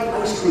your plate,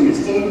 ice cream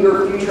is in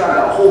your future. I've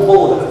got a whole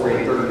bowl of it for you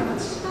in 30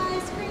 minutes.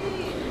 Ice cream.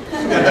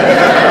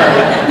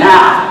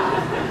 Now,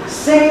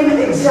 same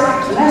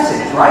exact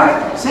message,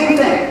 right? Same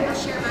thing. I'll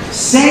share mine.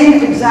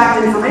 Same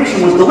exact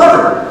information was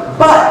delivered,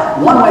 but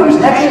one way was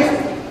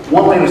negative,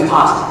 one way was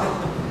positive.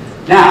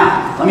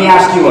 Now, let me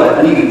ask you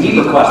an even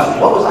deeper question.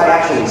 What was I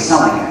actually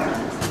selling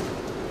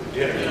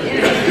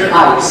there?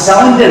 I was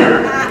selling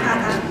dinner.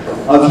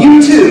 Of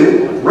you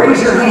two,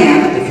 raise your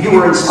hand if you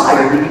were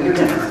inspired to eat your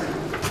dinner.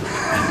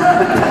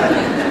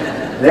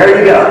 There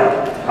you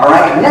go. All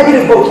right,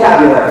 negative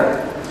vocabulary.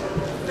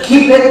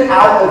 Keep it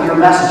out of your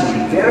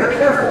messaging. Be very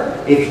careful.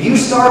 If you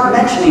start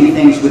mentioning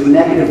things with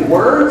negative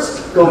words,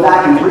 go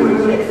back and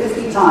reread it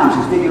 50 times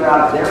and figure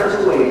out if there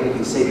is a way that you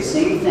can say the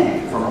same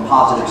thing from a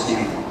positive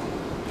standpoint.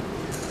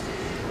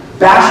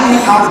 Bashing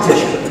the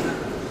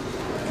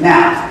competition.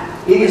 Now,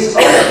 it is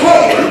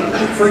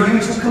okay for you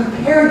to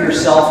compare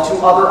yourself to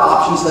other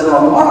options that are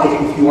on the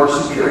market if you are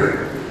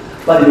superior.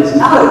 But it is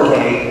not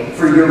okay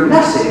for your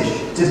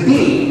message to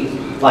be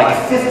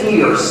like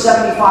 50 or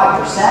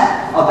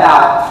 75%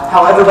 about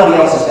how everybody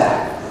else is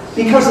bad.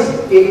 Because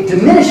it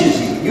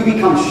diminishes you. You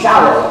become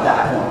shallow at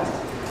that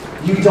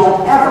point. You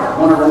don't ever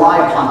want to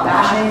rely upon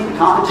bashing the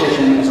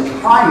competition as a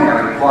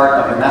primary part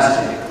of your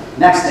messaging.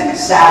 Next thing,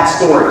 sad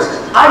stories.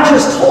 I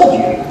just told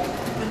you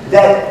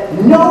that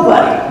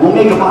nobody will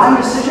make a buying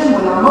decision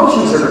when their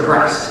emotions are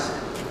depressed.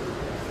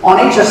 On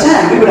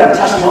HSN, we would have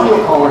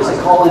testimonial callers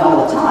that call in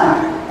all the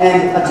time,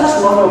 and a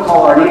testimonial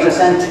caller on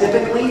HSN,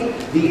 typically,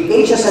 the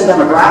HSN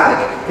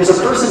demographic is a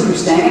person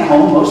who's staying at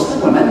home, mostly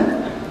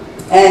women,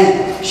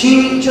 and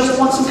she just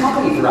wants some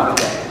company throughout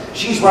the day.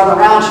 She's running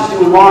around, she's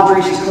doing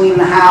laundry, she's cleaning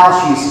the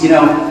house, she's,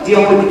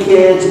 dealing with the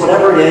kids,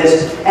 whatever it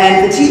is,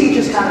 and the TV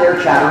just kind of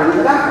there chattering in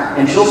the background.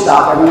 And she'll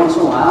stop every once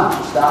in a while,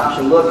 she'll stop,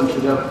 she'll look, and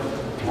she'll go,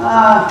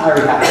 I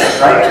already have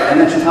it, right? And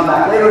then she'll come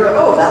back later and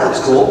go, oh, that looks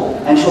cool,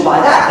 and she'll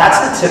buy that. That's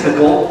the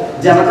typical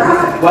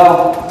demographic.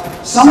 Well,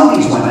 some of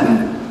these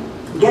women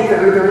get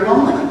very, very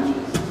lonely.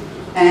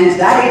 And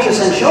that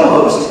HSN show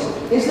host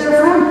is their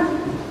friend.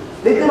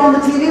 They've been on the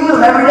TV with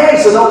them every day,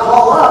 so they'll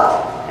call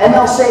up and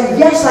they'll say,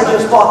 yes, I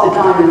just bought the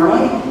diamond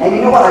ring, and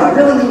you know what, I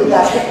really needed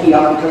that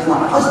pick-me-up because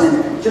my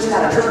husband just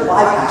had a triple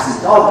bypass and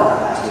his dog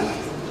died last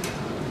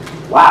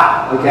week.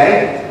 Wow,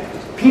 okay?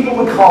 People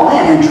would call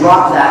in and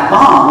drop that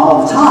bomb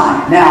all the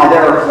time. Now,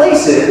 there are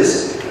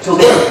places to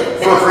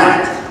look for a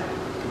friend,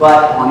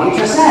 but on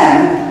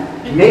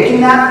HSN,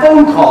 making that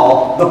phone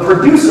call, the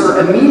producer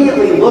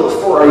immediately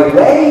looked for a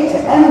way to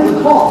end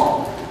the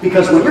call.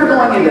 Because when you're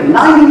going into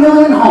 90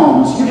 million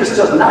homes, you just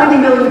took 90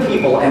 million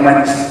people and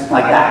went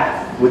like that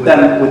with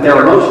them, with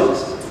their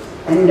emotions.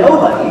 And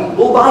nobody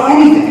will buy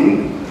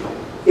anything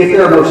if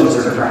their emotions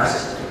are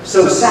depressed.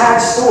 So sad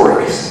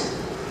stories.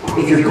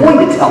 If you're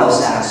going to tell a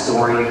sad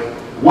story,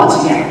 once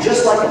again,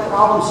 just like the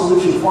problem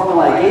solution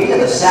formula I gave you,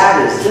 the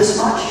sad is this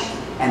much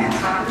and the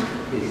happy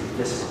is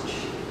this much.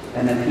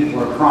 And then people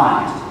are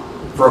primed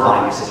for a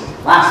buying decision.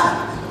 Last thing.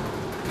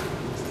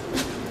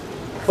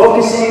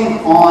 Focusing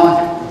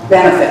on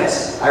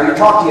benefits. I already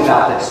talked to you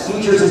about this.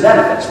 Features and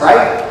benefits,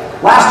 right?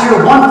 Last year,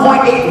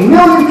 1.8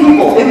 million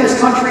people in this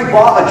country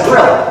bought a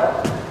drill.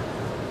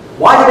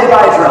 Why did they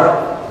buy a drill?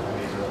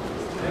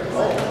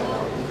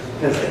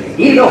 Because they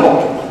needed a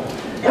hole.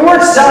 They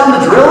weren't selling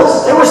the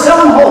drills, they were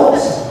selling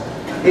holes.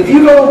 If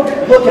you go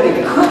look at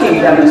a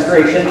cooking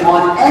demonstration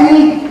on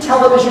any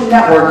television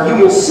network, you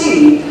will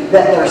see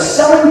that they're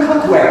selling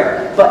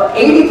cookware, but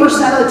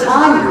 80% of the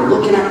time you're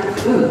looking at the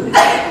food.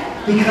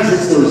 Because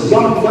it's those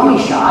yummy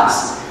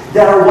shots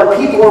that are what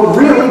people are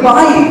really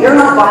buying. They're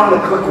not buying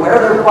the cookware,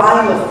 they're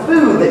buying the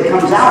food that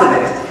comes out of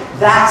it.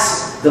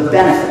 That's the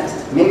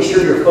benefit. Make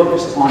sure you're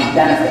focused on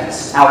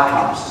benefits,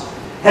 outcomes.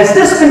 Has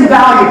this been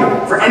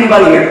valuable for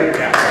anybody here?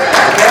 Yeah.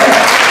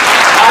 Okay?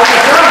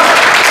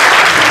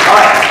 All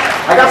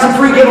right, I got some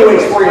free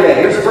giveaways for you today.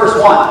 Here's the first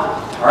one.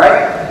 All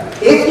right?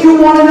 If you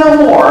want to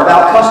know more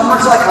about customer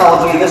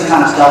psychology and this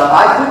kind of stuff,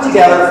 I put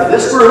together for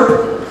this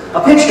group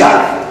a pitch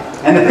guide.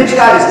 And the pitch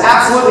guide is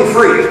absolutely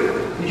free.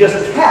 You just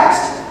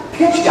text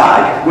pitch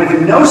guide with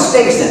no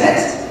space in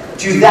it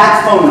to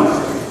that phone number.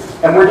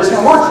 And we're just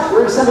going to watch it.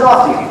 We're going to send it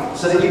off to you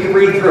so that you can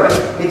read through it.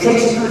 It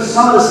takes you through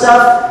some of the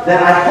stuff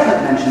that I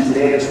haven't mentioned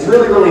today that's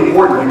really, really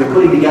important when you're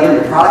putting together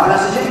your product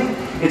messaging.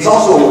 It's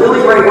also a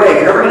really great way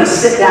if you're ever going to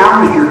sit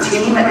down with your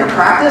team at your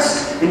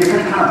practice and you're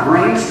going to kind of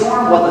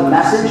brainstorm what the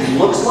message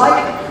looks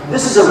like.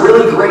 This is a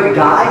really great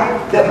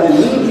guide that will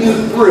lead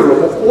you through,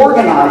 it will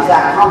organize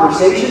that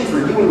conversation for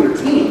you and your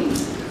team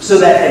so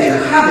that as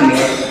you're having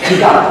it, you've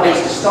got a place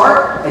to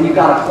start and you've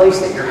got a place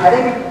that you're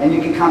heading and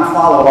you can kind of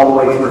follow it all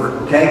the way through,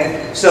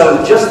 okay?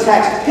 So just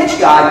text pitch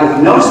guide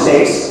with no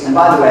space, and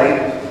by the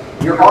way,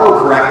 your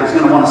autocorrect is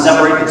going to want to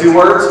separate the two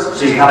words,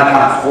 so you got to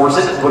kind of force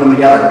it to put them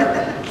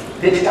together.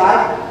 Pitch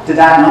guide to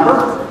that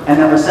number, and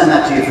then we'll send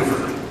that to you for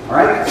free. All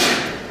right?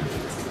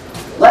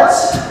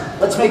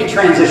 Let's make a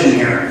transition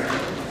here.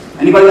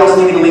 Anybody else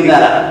need me to leave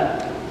that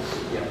up?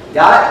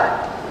 Got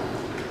it?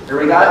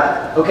 Everybody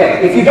got it?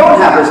 Okay. If you don't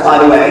have this,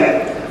 by the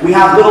way, we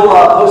have little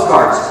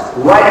postcards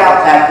right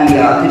out at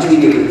the Pitch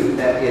Media booth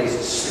that is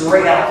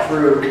straight out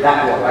through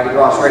that door. I can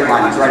draw a straight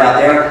line. It's right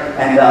out there,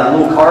 and the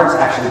little cards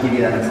actually give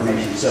you that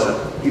information,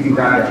 so you can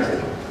grab that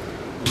too.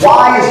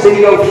 Why is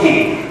video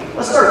king?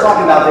 Let's start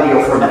talking about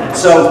video for a minute.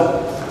 So,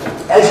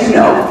 as you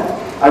know,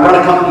 I run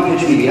a company,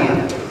 Pitch Media.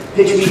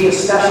 Pitch Media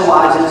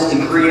specializes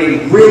in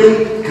creating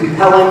really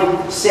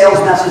compelling sales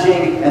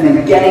messaging and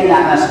then getting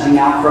that messaging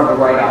out in front of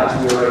the right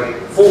eyes. We are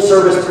a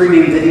full-service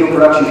premium video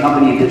production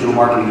company and digital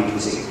marketing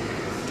agency.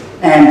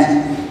 And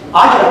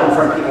I get up in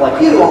front of people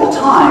like you all the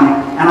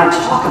time, and I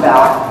talk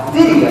about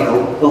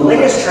video, the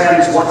latest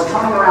trends, what's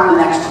coming around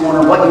the next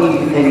corner, what you need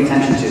to be paying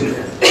attention to.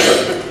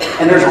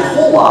 And there's a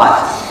whole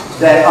lot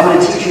that I'm going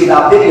to teach you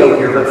about video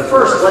here, but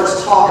first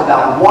let's talk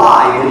about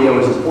why video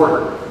is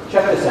important.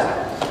 Check this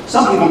out.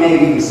 Some people may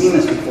have even seen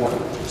this before.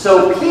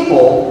 So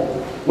people,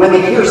 when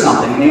they hear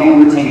something, they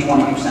only retain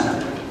 20%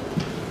 of it.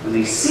 When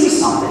they see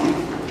something,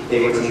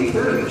 they retain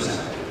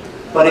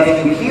 30%. But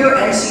if you hear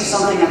and see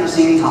something at the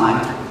same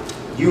time,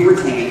 you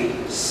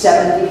retain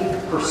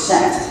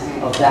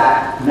 70% of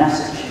that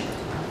message.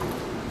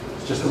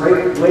 It's just the way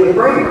the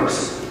brain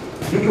works.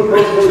 You put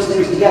both of those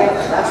things together.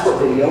 That's what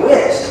video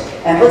is.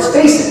 And let's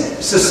face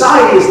it,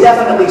 society is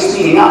definitely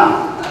speeding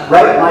up,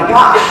 right? My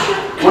gosh,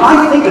 when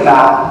I think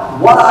about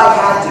what I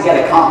had to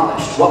get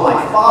accomplished, what my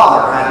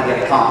father had to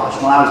get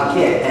accomplished when I was a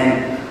kid,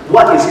 and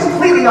what is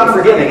completely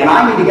unforgiving and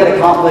I need to get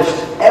accomplished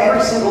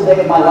every single day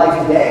of my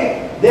life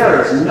today,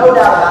 there is no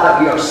doubt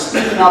about it, we are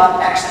speeding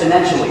up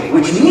exponentially,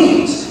 which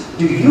means,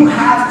 do you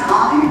have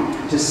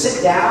time to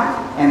sit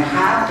down and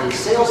have a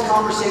sales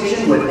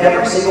conversation with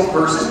every single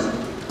person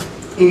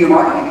in your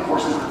marketing? Of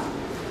course not.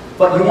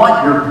 But you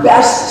want your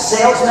best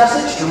sales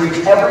message to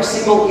reach every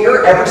single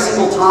ear, every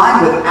single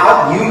time,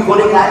 without you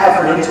putting that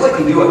effort into it.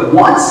 You do it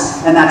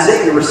once, and that's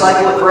it. You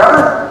recycle it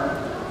forever.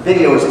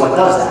 Video is what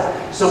does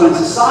that. So when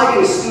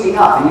society is speeding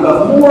up, and you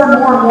have more and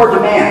more and more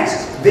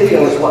demands,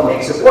 video is what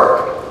makes it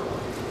work.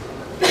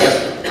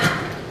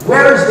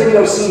 Where is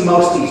video seen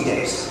most these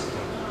days?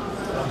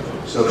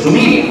 Social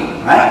media,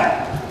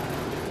 right?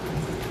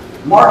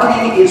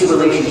 Marketing is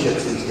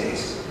relationships these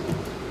days.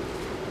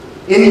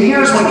 In the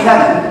years when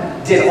Kevin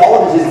did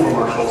all of his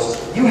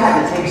infomercials, you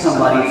had to take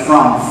somebody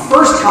from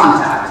first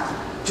contact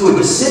to a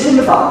decision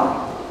to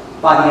buy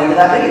by the end of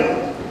that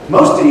video.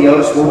 Most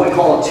videos were what we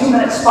call a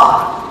 2-minute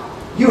spot.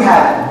 You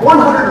had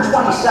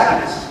 120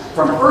 seconds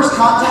from first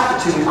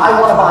contact to I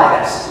want to buy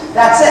this.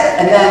 That's it.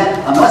 And then,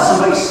 unless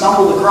somebody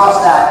stumbled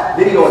across that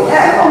video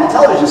again on the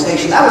television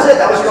station, that was it.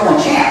 That was your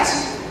only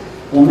chance.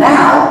 Well,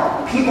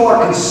 now, people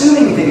are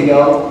consuming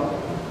video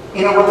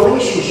in a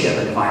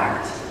relationship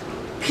environment.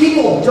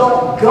 People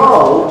don't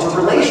go to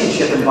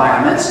relationship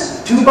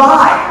environments to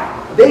buy.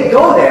 They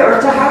go there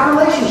to have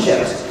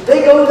relationships.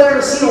 They go there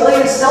to see the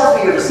latest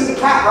selfie or to see the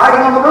cat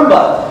riding on the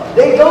Roomba.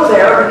 They go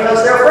there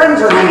because their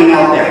friends are hanging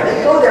out there.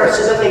 They go there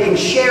so that they can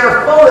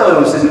share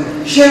photos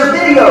and share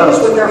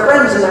videos with their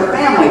friends and their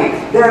family.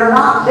 They're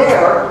not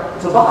there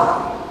to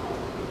buy.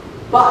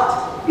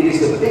 But it is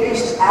the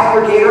biggest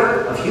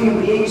aggregator of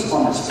human beings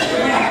on this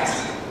planet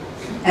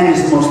and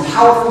is the most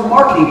powerful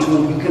marketing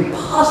tool you can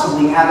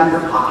possibly have in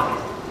your pocket.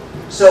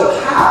 So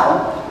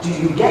how do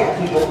you get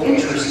people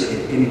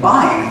interested in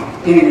buying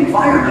in an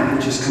environment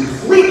which is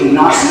completely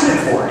not suited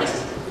for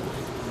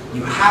it?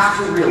 You have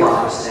to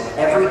realize that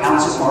every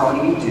ounce of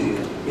marketing you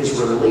do is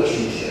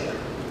relationship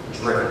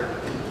driven.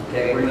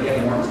 Okay, we're going to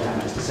get more into that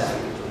in just a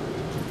second.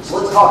 So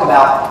let's talk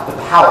about the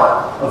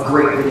power of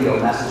great video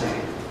messaging.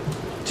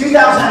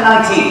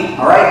 2019,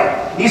 all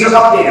right? These are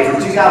updated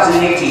from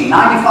 2018.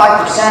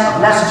 95%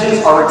 of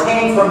messages are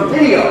retained from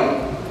video.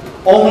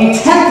 Only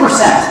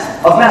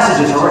 10% of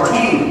messages are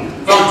retained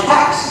from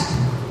text.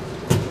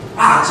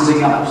 Wow, that's some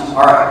big numbers.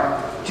 All right.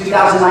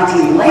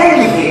 2019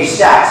 landing page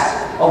stats.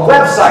 A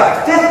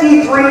website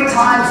 53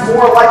 times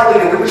more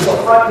likely to reach the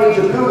front page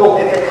of Google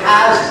if it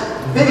has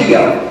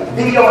video.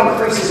 Video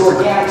increases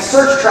organic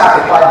search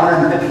traffic by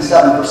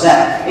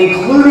 157%.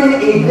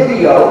 Including a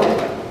video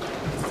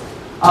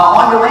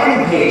on your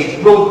landing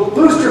page will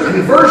boost your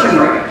conversion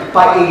rate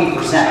by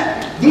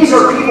 80%. These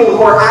are people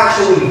who are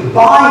actually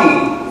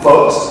buying,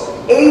 folks.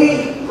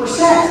 80%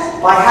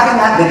 50% by having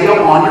that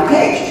video on your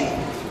page.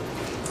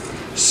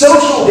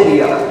 Social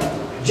video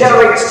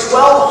generates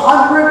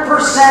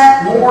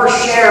 1,200% more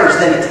shares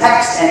than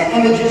text and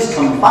images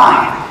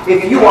combined.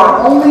 If you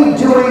are only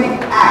doing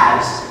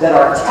ads that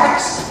are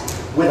text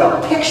with a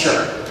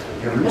picture,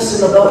 you're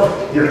missing the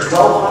boat. You're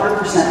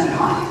 1,200%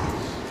 behind.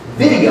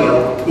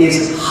 Video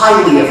is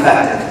highly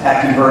effective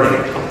at converting.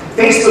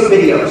 Facebook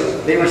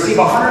videos, they receive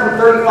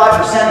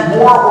 135%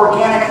 more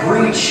organic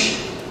reach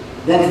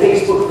than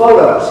Facebook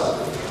photos.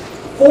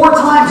 4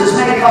 times as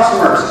many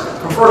customers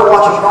prefer to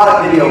watch a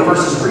product video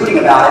versus reading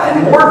about it,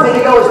 and more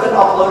video has been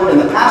uploaded in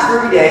the past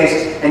 30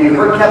 days, and you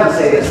heard Kevin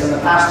say this, in the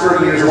past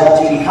 30 years of all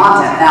TV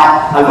content.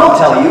 Now, I will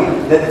tell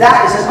you that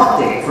that is an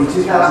update from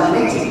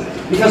 2018,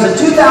 because in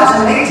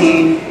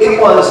 2018, it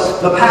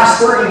was the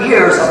past 30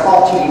 years of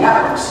all TV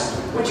networks,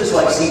 which is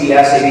like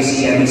CBS,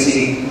 ABC,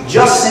 NBC.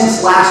 Just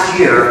since last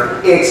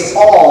year, it's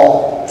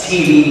all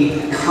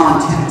TV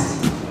content.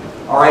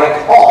 All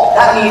right, all.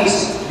 That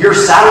means your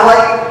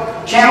satellite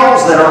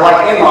channels that are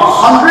like in the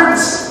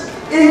hundreds,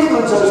 it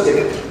includes those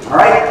too. All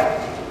right,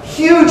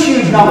 huge,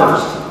 huge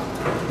numbers.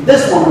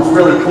 This one was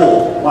really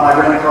cool when I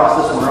ran across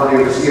this one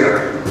earlier this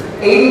year.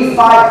 85%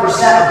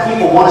 of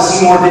people want to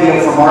see more video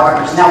from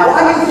marketers. Now,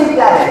 why do you think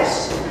that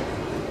is?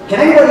 Can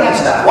anybody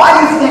answer that? Why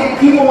do you think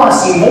people want to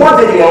see more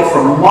video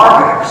from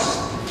marketers?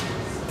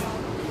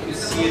 You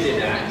see it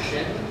in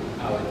action,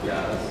 I would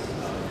guess.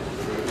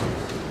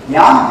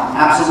 Yeah,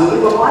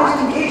 absolutely. But why is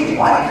it engaging?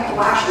 Why do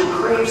people actually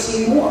crave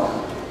seeing more?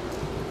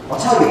 I'll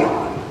tell you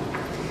why.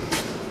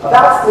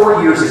 About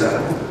 4 years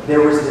ago, there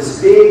was this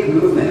big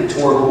movement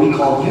toward what we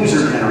call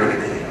user-generated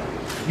video.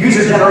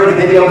 User-generated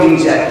video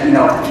means that,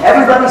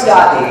 everybody's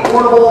got a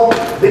portable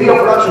video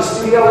production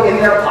studio in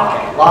their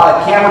pocket. A lot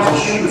of cameras will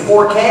shoot in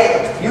 4K.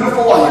 It's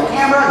beautiful on your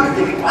camera. You're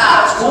thinking,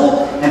 wow, it's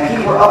cool. And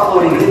people were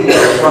uploading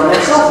videos from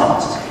their cell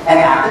phones. And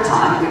at the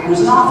time, it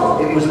was novel.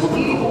 It was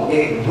believable.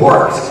 It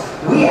worked.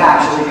 We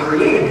actually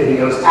created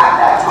videos at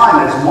that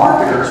time as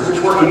marketers, which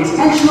were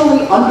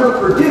intentionally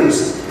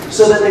underproduced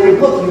so that they would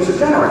look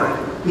user-generated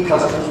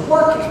because it was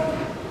working.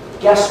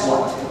 Guess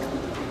what?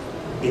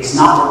 It's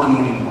not working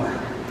anymore.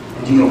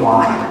 And do you know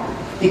why?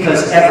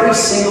 Because every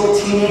single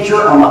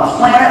teenager on the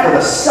planet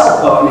with a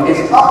cell phone is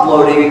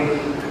uploading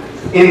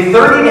in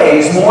 30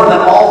 days more than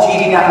all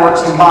TV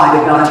networks combined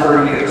have done in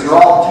 30 years. They're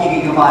all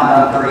TV combined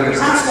done in 30 years.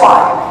 That's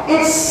why.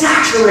 It's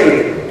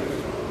saturated.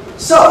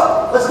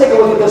 So, let's take a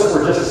look at this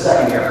for just a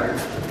second here.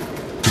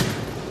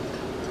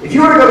 If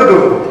you were to go to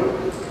Google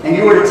and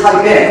you were to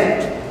type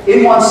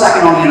in 1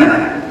 second on the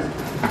internet,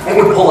 it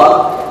would pull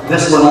up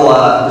this little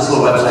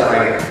website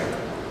right here.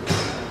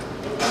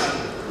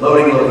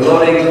 Loading, loading,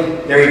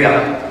 loading. There you go.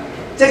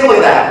 Take a look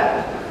at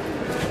that.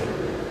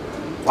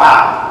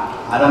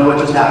 Wow. I don't know what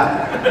just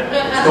happened.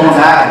 It's going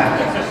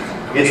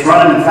back. It's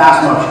running in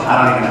fast motion. I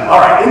don't even know. All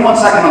right, in 1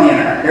 second on the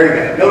internet. There you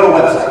go. Go to a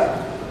website.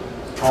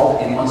 It's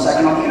called in 1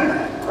 second on the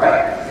internet. All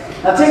right.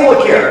 Now take a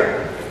look here.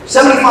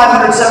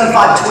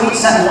 7,575 tweets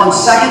sent in 1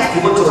 second. If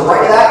you look to the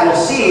right of that, you'll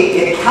see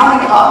it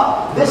counting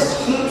up. This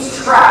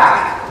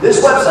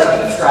website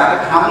keeps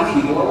track of how many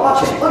people are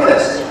watching. Look at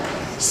this.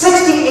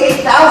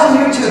 68,000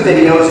 YouTube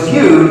videos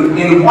viewed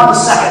in 1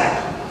 second.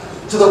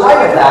 To the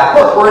right of that,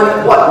 look, we're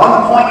in,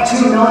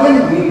 1.2 million?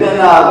 We've been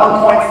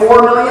 1.4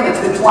 million. It's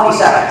been 20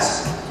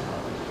 seconds.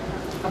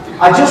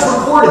 I just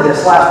recorded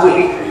this last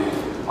week.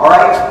 All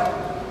right?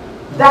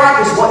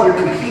 That is what you're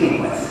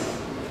competing with.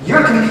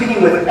 You're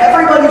competing with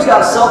everybody who's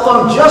got a cell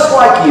phone just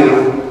like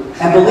you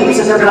and believes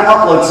that they're going to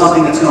upload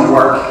something that's going to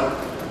work.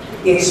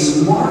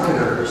 It's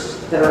marketers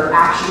that are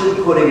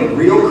actually putting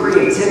real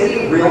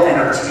creativity, real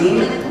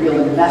entertainment,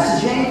 real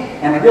messaging,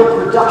 and real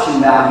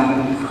production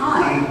value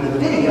behind the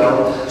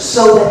video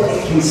so that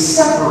they can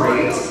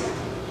separate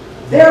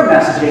their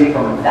messaging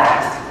from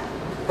that,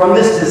 from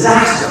this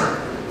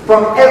disaster,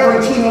 from every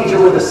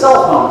teenager with a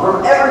cell phone,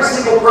 from every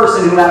single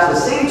person who has the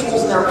same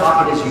tools in their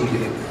pocket as you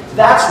do.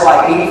 That's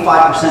why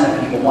 85% of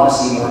people want to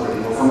see more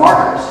video from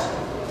marketers.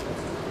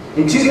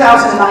 In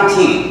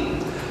 2019,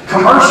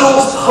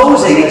 commercials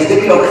posing as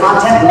video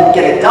content won't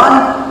get it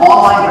done.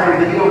 Online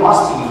brand video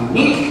must be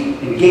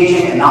unique,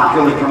 engaging, and not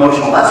purely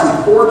promotional. That's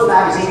from Forbes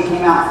magazine,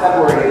 came out in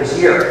February of this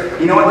year.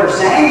 You know what they're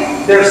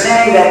saying? They're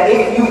saying that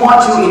if you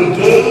want to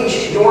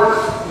engage your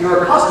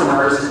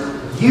customers,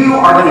 you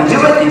are going to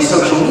do it in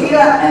social media,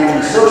 and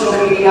in social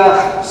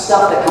media,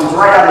 stuff that comes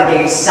right out of the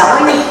gate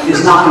selling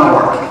is not going to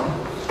work.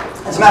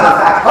 As a matter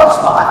of fact,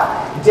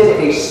 HubSpot did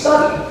a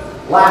study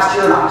last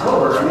year in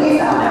October, and they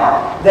found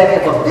out that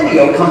if a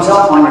video comes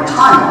up on your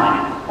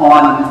timeline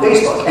on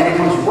Facebook and it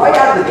comes right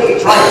out of the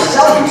gate trying to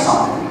sell you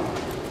something,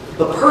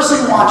 the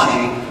person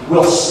watching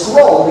will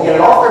scroll to get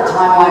it off their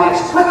timeline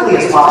as quickly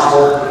as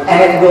possible, and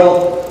it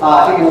will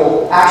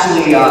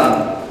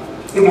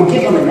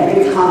give them a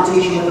negative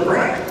connotation with the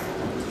brand.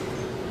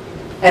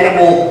 And it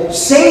will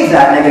save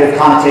that negative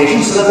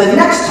connotation so that the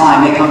next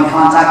time they come in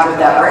contact with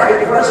that brand,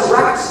 it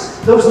resurrects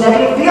those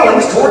negative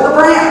feelings toward the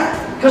brand,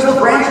 because the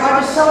brand tried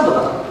to sell to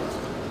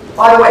them.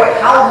 By the way,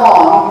 how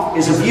long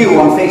is a view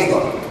on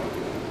Facebook?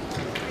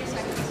 3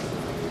 seconds.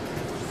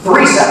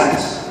 3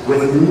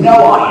 with no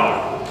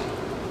audio.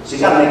 So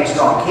you got to make a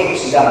strong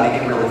case. You got to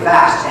make it really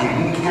fast,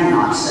 and you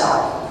cannot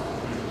sell.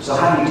 So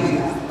how do you do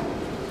that?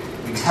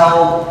 You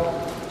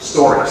tell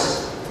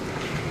stories.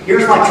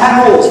 Here's my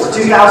 10 rules for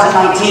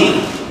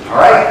 2019. All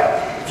right?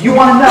 If you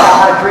want to know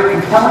how to create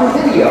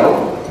compelling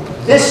video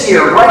this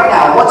year, right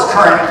now, what's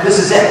current, this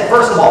is it.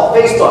 First of all,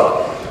 Facebook.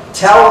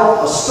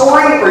 Tell a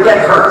story or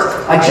get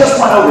hurt. I just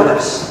went over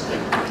this.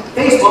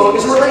 Facebook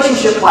is a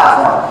relationship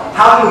platform.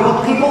 How do you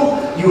hook people?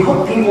 You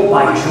hook people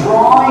by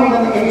drawing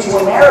them into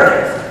a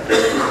narrative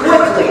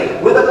quickly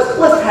with a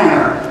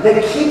cliffhanger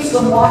that keeps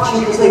them watching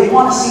because they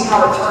want to see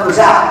how it turns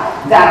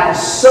out. That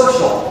is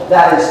social.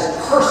 That is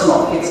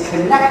personal. It's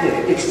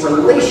connected. It's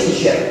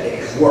relationship.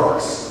 It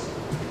works.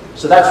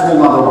 So that's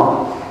rule number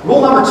one.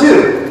 Rule number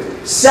two,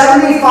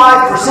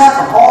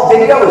 75% of all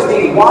video is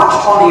being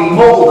watched on a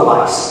mobile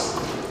device.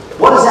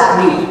 What does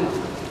that mean?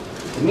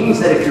 It means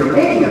that if you're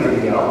making a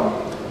video,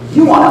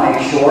 you want to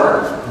make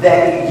sure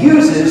that it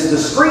uses the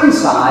screen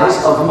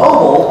size of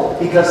mobile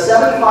because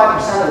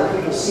 75% of the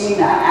people seeing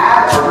that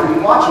ad are going to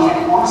be watching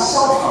it on a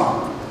cell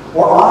phone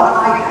or on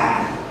an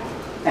iPad.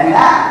 And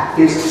that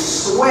is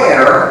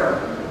square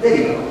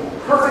video.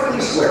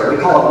 Perfectly square.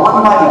 We call it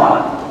 1 by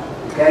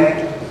 1.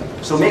 Okay?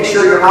 So make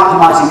sure you're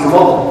optimizing your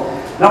mobile.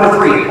 Number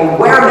three,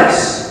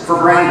 awareness for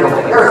brand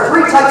building. There are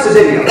 3 types of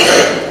videos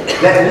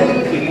that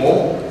lead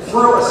people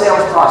through a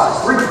sales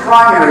process. 3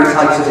 primary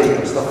types of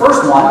videos. The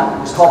first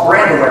one is called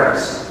brand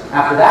awareness.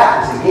 After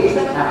that is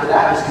engagement. After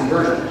that is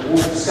conversion. We'll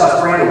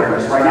discuss brand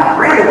awareness right now.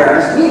 Brand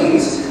awareness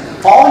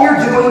means all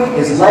you're doing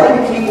is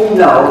letting people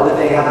know that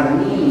they have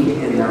a need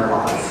in their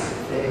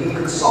life that you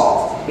could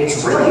solve.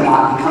 It's really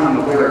not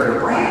becoming aware of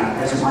your brand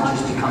as much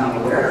as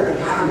becoming aware that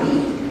they have a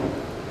need.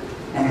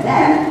 And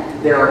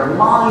then their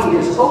mind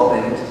is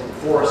opened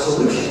for a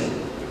solution.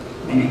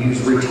 And you use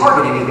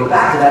retargeting to go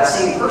back to that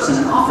same person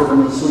and offer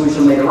them the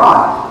solution later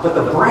on. But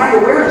the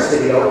brand awareness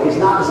video is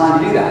not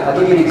designed to do that. I'll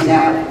give you an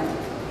example.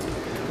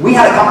 We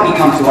had a company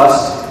come to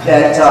us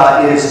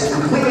that is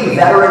completely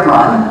veteran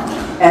run,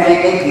 and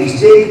they make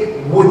these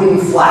big wooden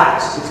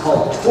flags. It's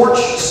called Torch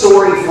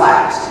Story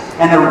flags.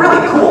 And they're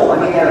really cool. I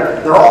mean,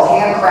 they're all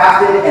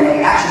handcrafted, and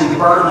they actually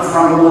burn the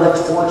front of them with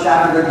a torch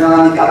after they're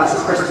done. They've got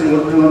this crispy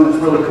look to them. It's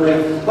really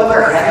cool. But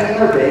they're heavy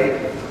and they're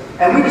big.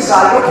 And we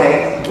decided,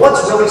 okay,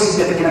 what's really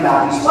significant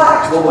about these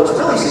flags? Well, what's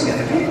really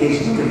significant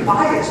is you can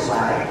buy this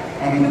flag,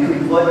 and you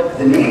can put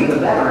the name of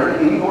the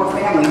veteran in your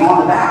family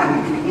on the back,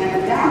 and you can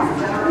hand it down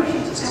for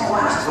generations. It's going to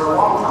last for a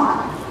long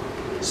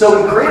time.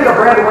 So we created a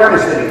brand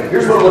awareness video.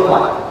 Here's what it looked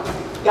like.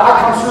 Guy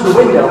comes through the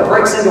window,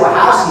 breaks into a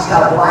house, he's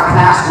got a black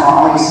mask on,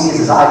 all you see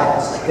is his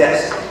eyeballs, like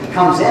this. He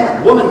comes in,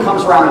 a woman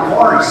comes around the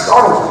corner, he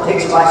startles her,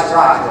 takes her by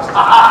surprise, he goes,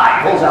 ha,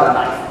 he pulls out a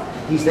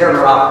knife. He's there to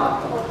rob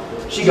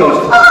her. She goes,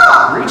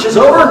 ah, reaches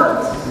over,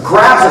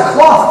 grabs a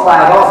cloth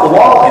flag off the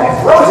wall and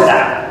throws it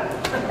at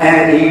her.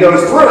 And he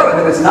goes through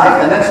it with his knife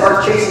and then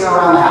starts chasing her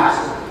around the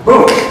house.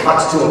 Boom,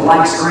 cuts to a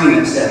blank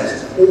screen that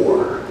says,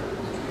 or.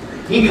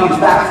 He comes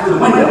back through the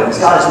window, he's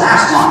got his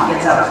mask on,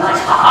 gets out his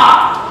knife,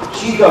 ha.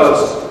 She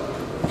goes,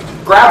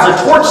 grabs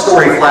a Torch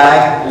Story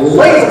flag,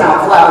 lays it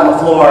out flat on the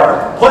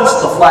floor,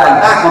 puts the flag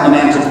back on the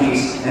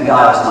mantelpiece, and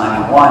dials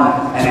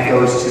 911, and it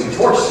goes to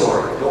Torch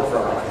Story, built for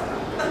a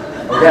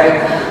lifetime. Okay?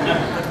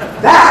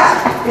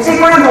 That is a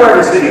brand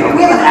awareness video.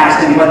 We haven't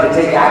asked anybody to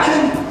take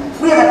action.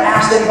 We haven't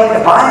asked anybody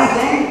to buy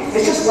anything.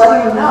 It's just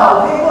letting them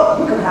know, hey, look,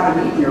 you can have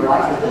a need in your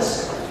life that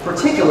this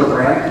particular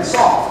brand can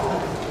solve.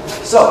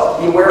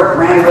 So, be aware of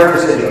brand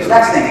awareness videos.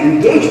 Next thing,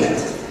 engagement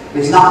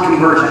is not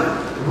conversion.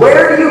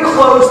 Where do you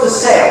close the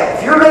sale?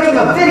 If you're making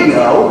a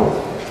video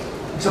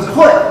to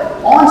put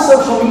on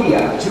social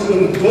media to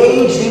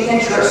engage the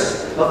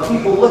interest of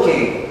people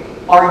looking,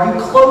 are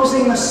you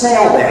closing the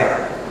sale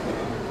there?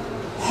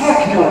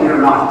 Heck no, you're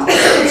not.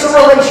 It's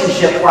a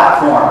relationship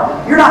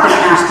platform. You're not going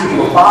to ask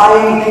people to buy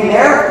anything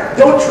there.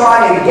 Don't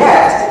try and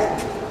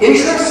get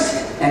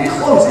interest and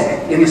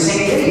closing in the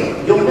same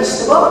video. You'll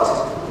miss the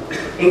boat.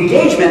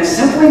 Engagement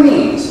simply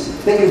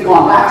means that you've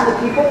gone back to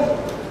the people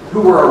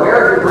who were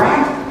aware of your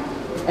brand,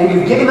 and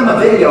you've given them a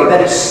video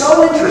that is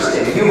so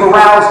interesting, you've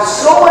aroused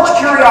so much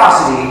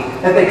curiosity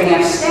that they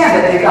can't stand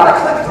it. They've got to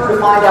click through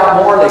to find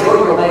out more. They go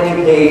to your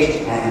landing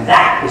page, and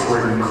that is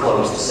where you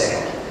close the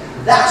sale.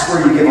 That's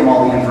where you give them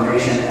all the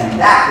information, and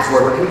that is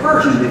where the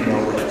conversion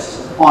video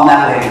lives, on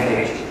that landing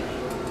page.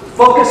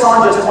 Focus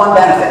on just one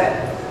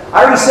benefit.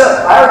 I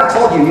already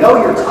told you,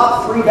 know your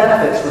top 3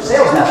 benefits for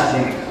sales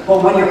messaging,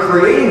 but when you're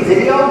creating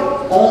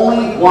video,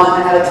 only one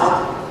at a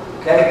time.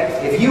 Okay?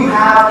 If you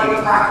have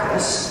a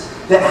practice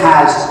that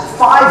has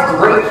 5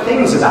 great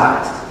things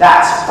about it,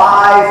 that's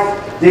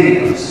 5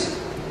 videos.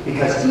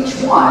 Because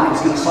each one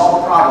is going to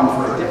solve a problem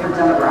for a different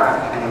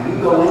demographic. And when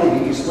you go in and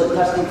you do split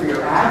testing for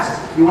your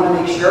ads, you want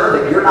to make sure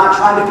that you're not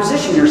trying to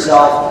position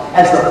yourself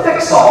as the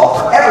fix-all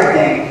for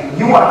everything.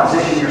 You want to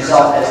position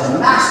yourself as the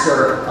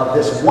master of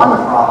this one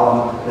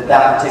problem that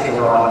that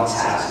particular audience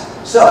has.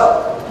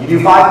 So, you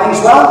do 5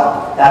 things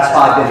well, that's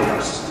 5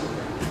 videos.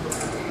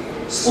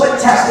 Split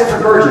test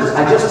different versions.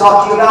 I just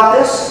talked to you about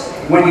this.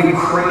 when you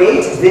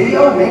create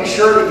video, make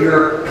sure that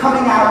you're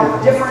coming out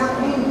with different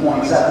pain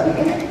points at the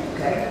beginning.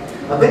 Okay?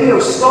 A video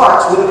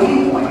starts with a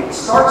pain point. It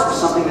starts with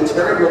something that's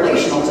very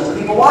relational to the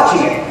people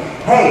watching it.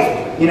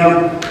 Hey,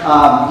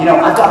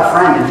 I've got a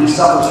friend and he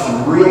suffers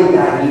from really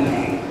bad knee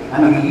pain. I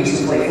mean, he used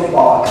to play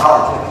football in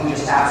college, but he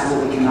just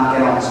absolutely cannot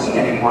get on his feet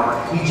anymore.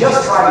 He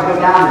just tried to go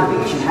down to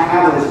the beach and hang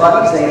out with his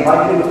buddies. They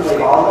invited him to play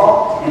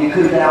volleyball, and he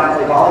couldn't get out and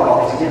play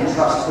volleyball because he didn't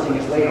trust putting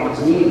his weight on his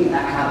knee in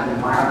that kind of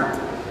environment.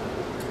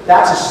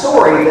 That's a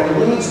story that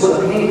leads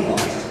with a pain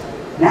point.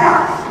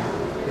 Now,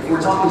 if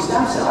we're talking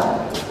stem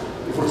cell,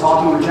 if we're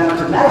talking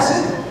regenerative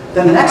medicine,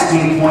 then the next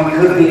pain point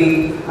could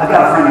be, I've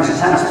got a friend who's a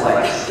tennis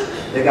player.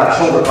 They've got a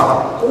shoulder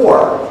problem.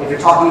 Or if you're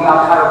talking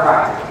about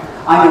chiropractic,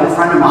 I know a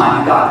friend of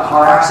mine who got in a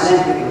car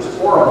accident. It was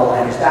horrible,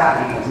 and his back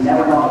pain has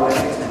never gone away.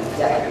 It's been a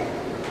decade,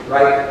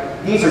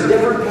 right? These are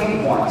different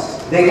pain points.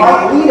 They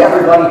might lead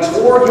everybody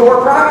toward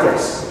your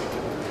practice,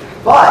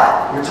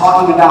 but you're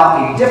talking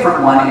about a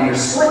different one, and you're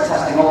split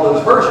testing all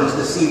those versions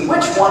to see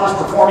which one is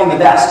performing the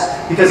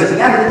best. Because at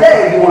the end of the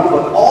day, you want to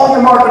put all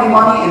your marketing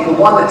money into the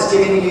one that's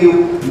giving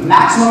you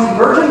maximum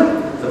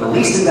conversion for the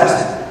least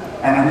investment.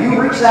 And when you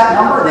reach that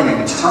number, then you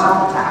turn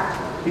on the tap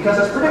because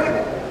it's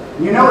predictable.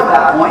 You know at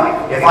that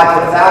point, if I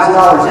put $1,000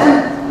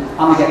 in,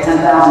 I'm going to get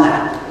 $10,000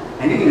 out.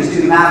 And you can just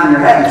do the math in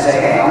your head and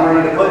say, hey, I'm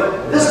ready to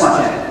put this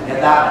much in and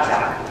get that much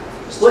out.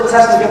 Split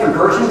testing different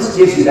versions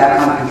gives you that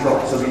kind of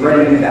control, so be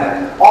ready to do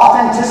that.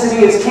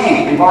 Authenticity is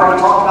king. We've already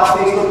talked about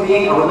Facebook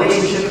being a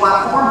relationship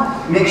platform.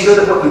 Make sure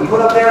that what you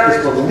put up there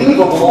is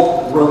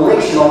believable,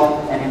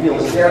 relational, and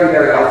feels very,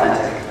 very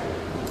authentic.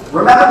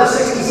 Remember the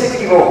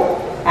 60-60 rule.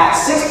 At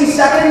 60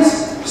 seconds,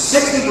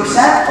 60%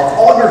 of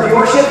all your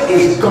viewership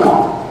is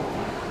gone.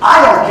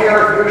 I don't care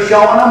if you're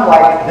showing them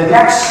like the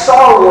next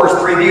Star Wars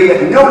preview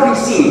that nobody's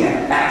seen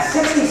yet. At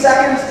 60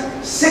 seconds,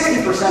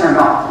 60% are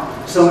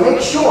gone. So make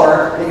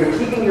sure that you're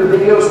keeping your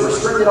videos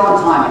restricted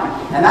on timing.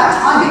 And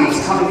that timing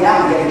is coming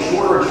down and getting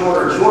shorter and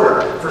shorter and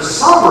shorter. For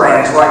some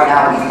brands right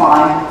now, we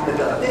find that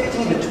the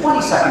 15 to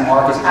 20 second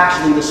mark is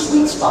actually the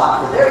sweet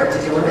spot for their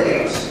particular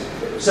videos.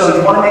 So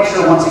you want to make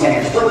sure, once again,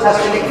 you're split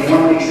testing it, and you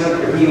want to make sure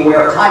that you're being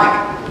aware of timing.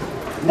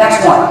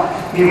 Next one,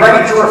 be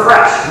ready to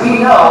refresh. We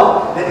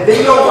know that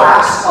video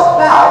lasts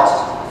about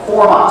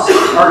 4 months.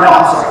 Or no,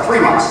 I'm sorry, 3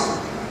 months.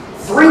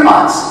 3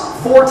 months,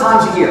 4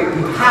 times a year.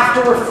 You have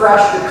to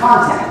refresh the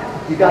content.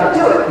 You've got to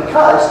do it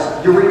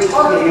because you're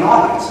retargeting an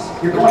audience.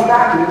 You're going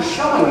back and you're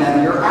showing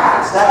them your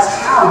ads. That's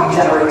how you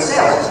generate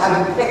sales. It's how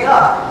you pick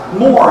up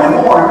more and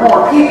more and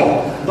more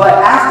people. But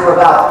after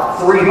about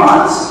 3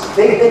 months,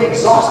 they've been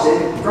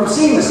exhausted from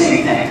seeing the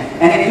same thing.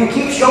 And if you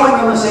keep showing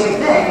them the same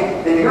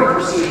thing, then you're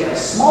perceived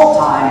as small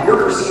time.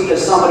 You're perceived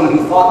as somebody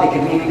who thought they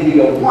could make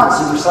video once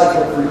and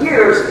recycle it for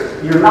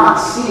years. You're not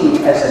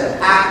seen as an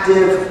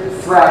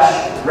active,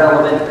 fresh,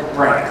 relevant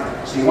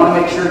brand. So you want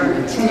to make sure you're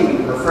continuing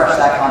to refresh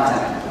that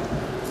content.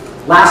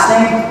 Last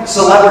thing,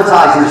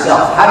 celebritize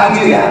yourself. How do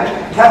you do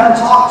that? Kevin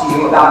talked to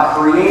you about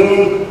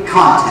creating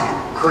content.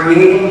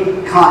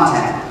 Creating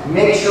content.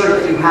 Make sure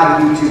that you have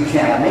a YouTube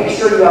channel. Make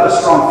sure you have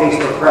a strong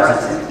Facebook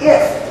presence. And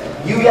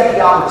if you get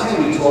the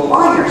opportunity to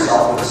align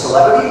yourself with a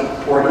celebrity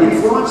or an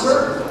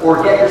influencer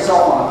or get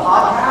yourself on a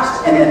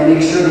podcast and then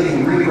make sure that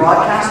you can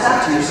rebroadcast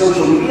that to your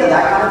social media,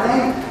 that kind of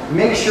thing,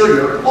 make sure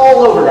you're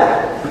all over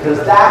that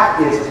because that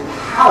is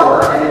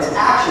power, and it's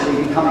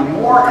actually becoming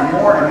more and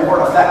more and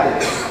more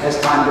effective as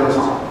time goes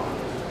on.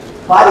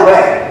 By the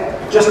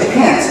way, just a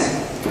hint,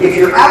 if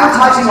you're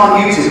advertising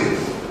on YouTube,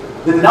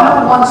 the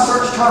 #1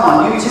 search term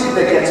on YouTube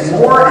that gets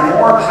more and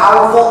more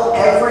powerful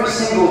every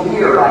single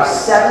year by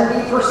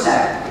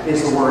 70%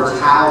 is the words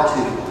how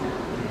to.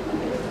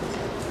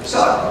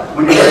 So,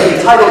 when you're ready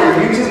to title your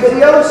YouTube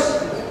videos,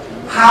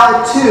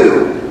 how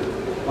to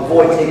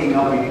avoid taking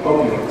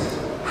opioids,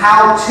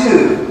 how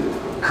to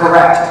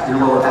correct your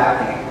lower back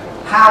pain,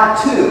 how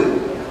to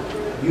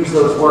use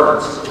those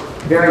words.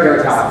 Very,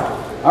 very powerful.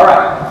 All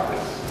right.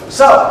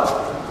 So,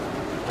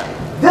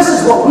 this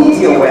is what we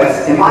deal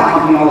with in my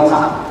company all the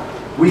time.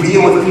 We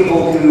deal with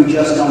people who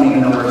just don't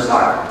even know where to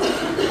start.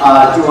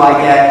 Do I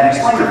get an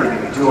explainer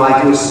video? Do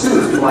I do a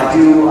spoof? Am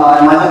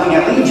I looking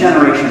at lead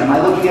generation? Am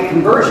I looking at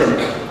conversion?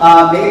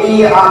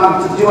 Maybe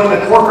I'm doing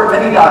a corporate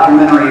mini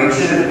documentary, or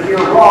should it appear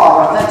raw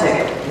or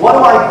authentic? What do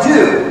I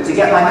do to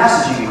get my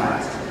messaging right?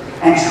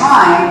 And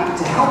trying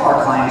to help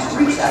our clients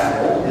reach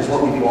that goal is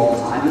what we do all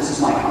the time. This is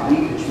my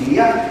company, Pitch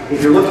Media.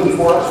 If you're looking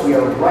for us, we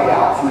are right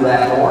out through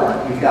that door.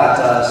 We've got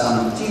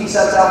some TV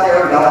sets out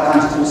there. We've got all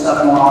kinds of cool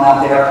stuff going on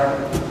out there.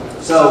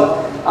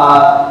 So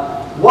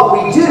what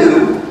we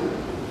do,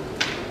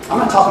 I'm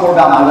going to talk more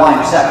about my why in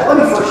a sec, but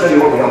let me first show you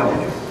what we don't do.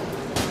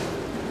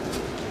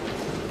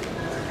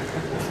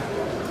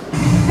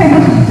 Hey,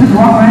 listen, just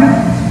walk right up.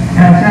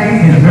 And I tell you,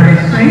 it's very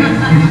safe,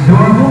 it's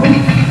durable,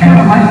 and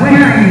it's like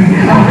wearing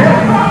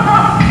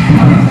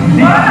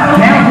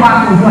now block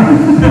the way.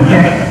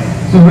 Okay?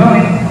 So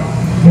really,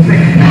 you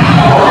think,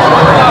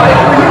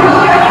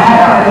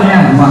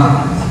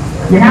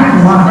 you have to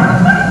lock it.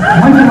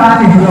 Once you lock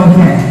it, you're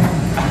okay.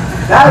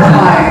 That is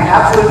my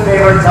absolute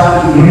favorite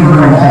television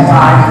gamer of all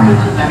time.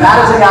 And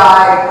that is a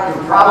guy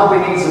who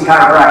probably needs some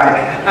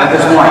chiropractic at this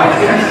point.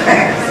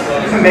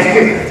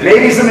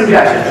 maybe some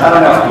injections, I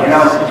don't know, you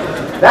know.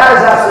 That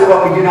is absolutely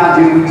what we do not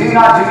do. We do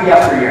not do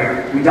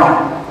yesteryear. We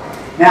don't.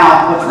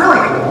 Now, what's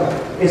really cool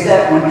is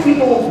that when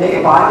people make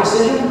a buying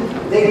decision,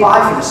 they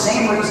buy for the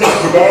same reasons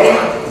today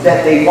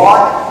that they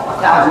bought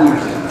 1,000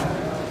 years ago.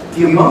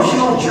 The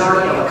emotional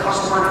journey of a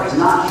customer has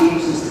not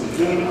changed since the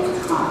beginning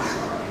of time.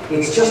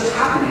 It's just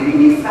happening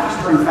in a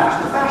faster and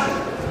faster fashion.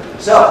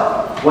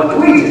 So, what do?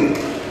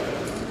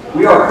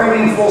 We are a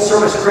premium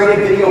full-service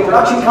creative video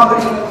production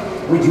company.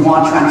 We do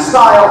on-trend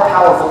style,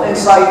 powerful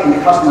insight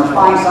into customers'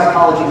 buying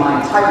psychology.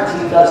 My entire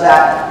team does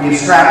that. We have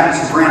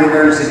strategies for brand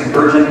awareness and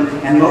conversion,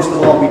 and most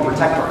of all, we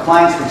protect our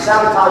clients from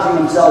sabotaging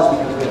themselves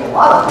because we have a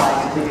lot of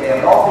clients who think they have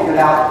it all figured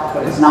out,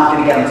 but it's not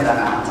going to get them to that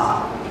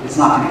mountaintop. It's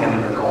not going to get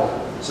them to their goal.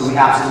 So we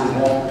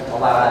absolutely won't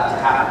allow that to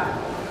happen.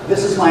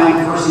 This is my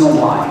own personal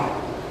why.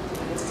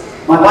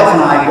 My wife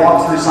and I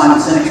walked through Simon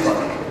Sinek's book.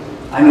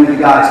 I know you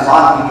guys, a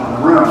lot of people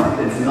in the room have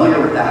been familiar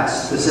with that,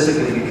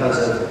 specifically because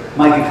of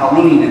Mike and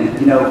Colleen and,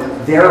 you know,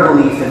 their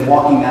belief in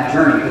walking that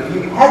journey. If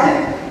you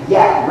haven't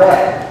yet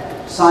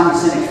read Simon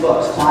Sinek's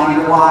books, Find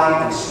Your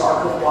Why and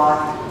Start With Why,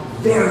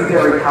 very,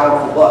 very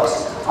powerful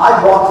books.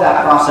 I walked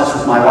that process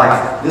with my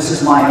wife. This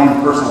is my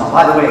own personal one.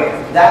 By the way,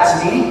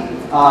 that's me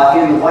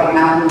in the White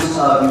Mountains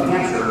of New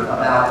Hampshire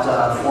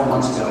about 4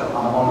 months ago.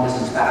 I'm a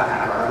long-distance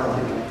backpacker. I love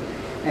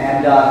it.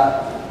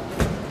 And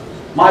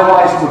my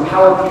wives to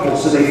empower people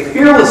so they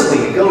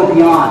fearlessly go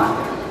beyond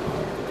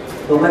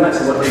the limits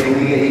of what they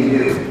believe they can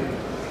do.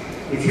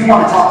 If you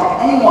want to talk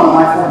to any one of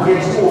my 4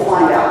 kids, you will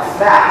find out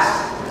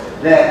fast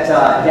that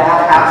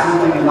Dad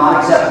absolutely will not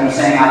accept me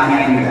saying I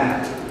can't do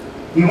that.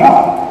 He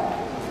won't.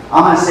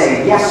 I'm going to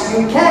say, yes,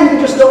 you can,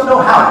 you just don't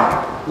know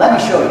how. Let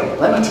me show you.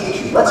 Let me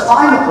teach you. Let's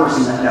find the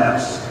person that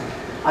knows.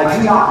 I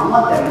do not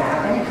want them to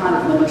have any kind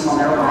of limits on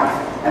their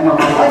life. And when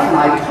my wife and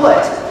I put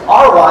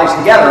our wives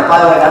together, by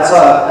the way, that's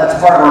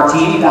part of our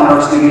team down at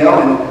our studio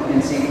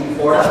in St. Pete,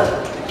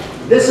 Florida.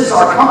 This is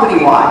our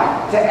company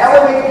why, to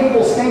elevate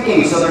people's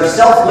thinking so their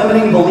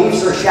self-limiting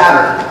beliefs are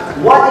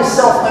shattered. What is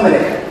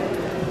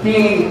self-limiting?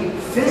 Being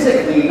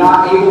physically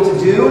not able to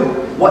do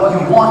what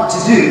you want to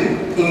do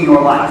in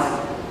your life.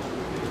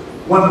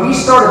 When we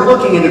started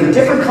looking into the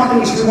different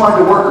companies we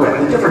wanted to work with,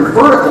 the different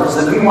verticals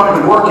that we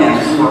wanted to work in,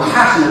 and we were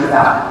passionate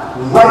about,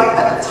 right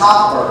at the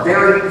top of our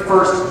very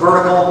first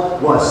vertical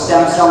was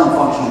stem cell and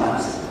functional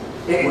medicine.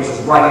 It was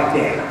right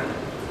there.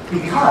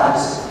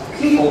 Because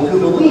people who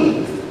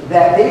believe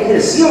that they hit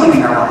a ceiling in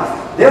their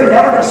life, they're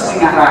never going to swing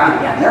that racket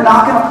again. They're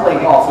not going to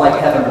play golf like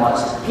Kevin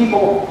was.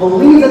 People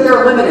believe that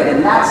they're limited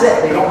and that's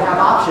it. They don't have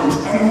options.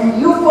 And then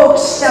you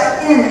folks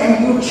step in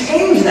and you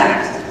change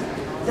that.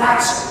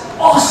 That's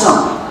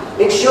awesome.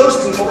 It shows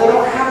people they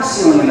don't have a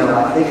ceiling in their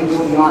life. They can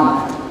go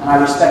beyond that. And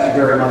I respect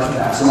you very much for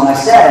that. So when I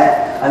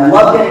said, I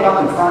love getting up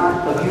in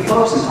front of you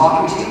folks and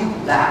talking to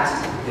you, that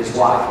is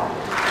why.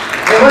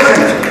 Hey,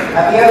 listen,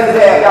 at the end of the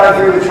day, I've got to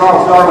agree with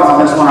Charles Darwin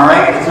on this one, all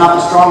right? It's not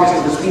the strongest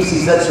of the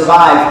species that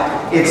survive.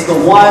 It's the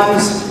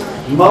ones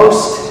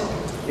most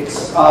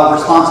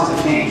responsive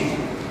to change.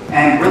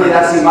 And really,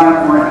 that's the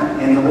environment we're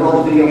in. In the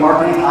world of video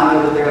marketing, I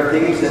know that there are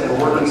things that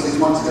were working 6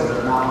 months ago that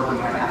are not working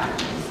right now.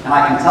 And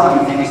I can tell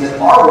you things that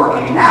are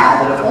working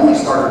now that have only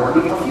started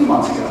working a few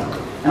months ago.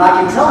 And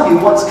I can tell you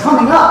what's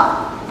coming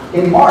up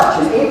in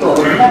March and April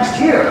of next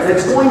year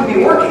that's going to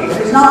be working. That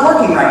is not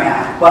working right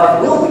now,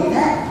 but it will be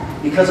then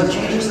because of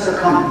changes that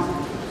are coming.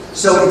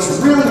 So it's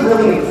really,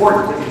 really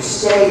important that you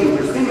stay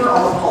with your finger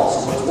on the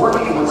pulse of what's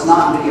working and what's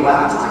not in video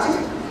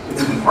advertising. If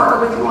we can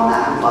partner with you on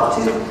that, I'd love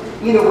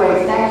to. Either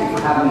way, thank you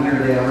for having me here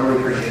today. I really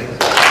appreciate it.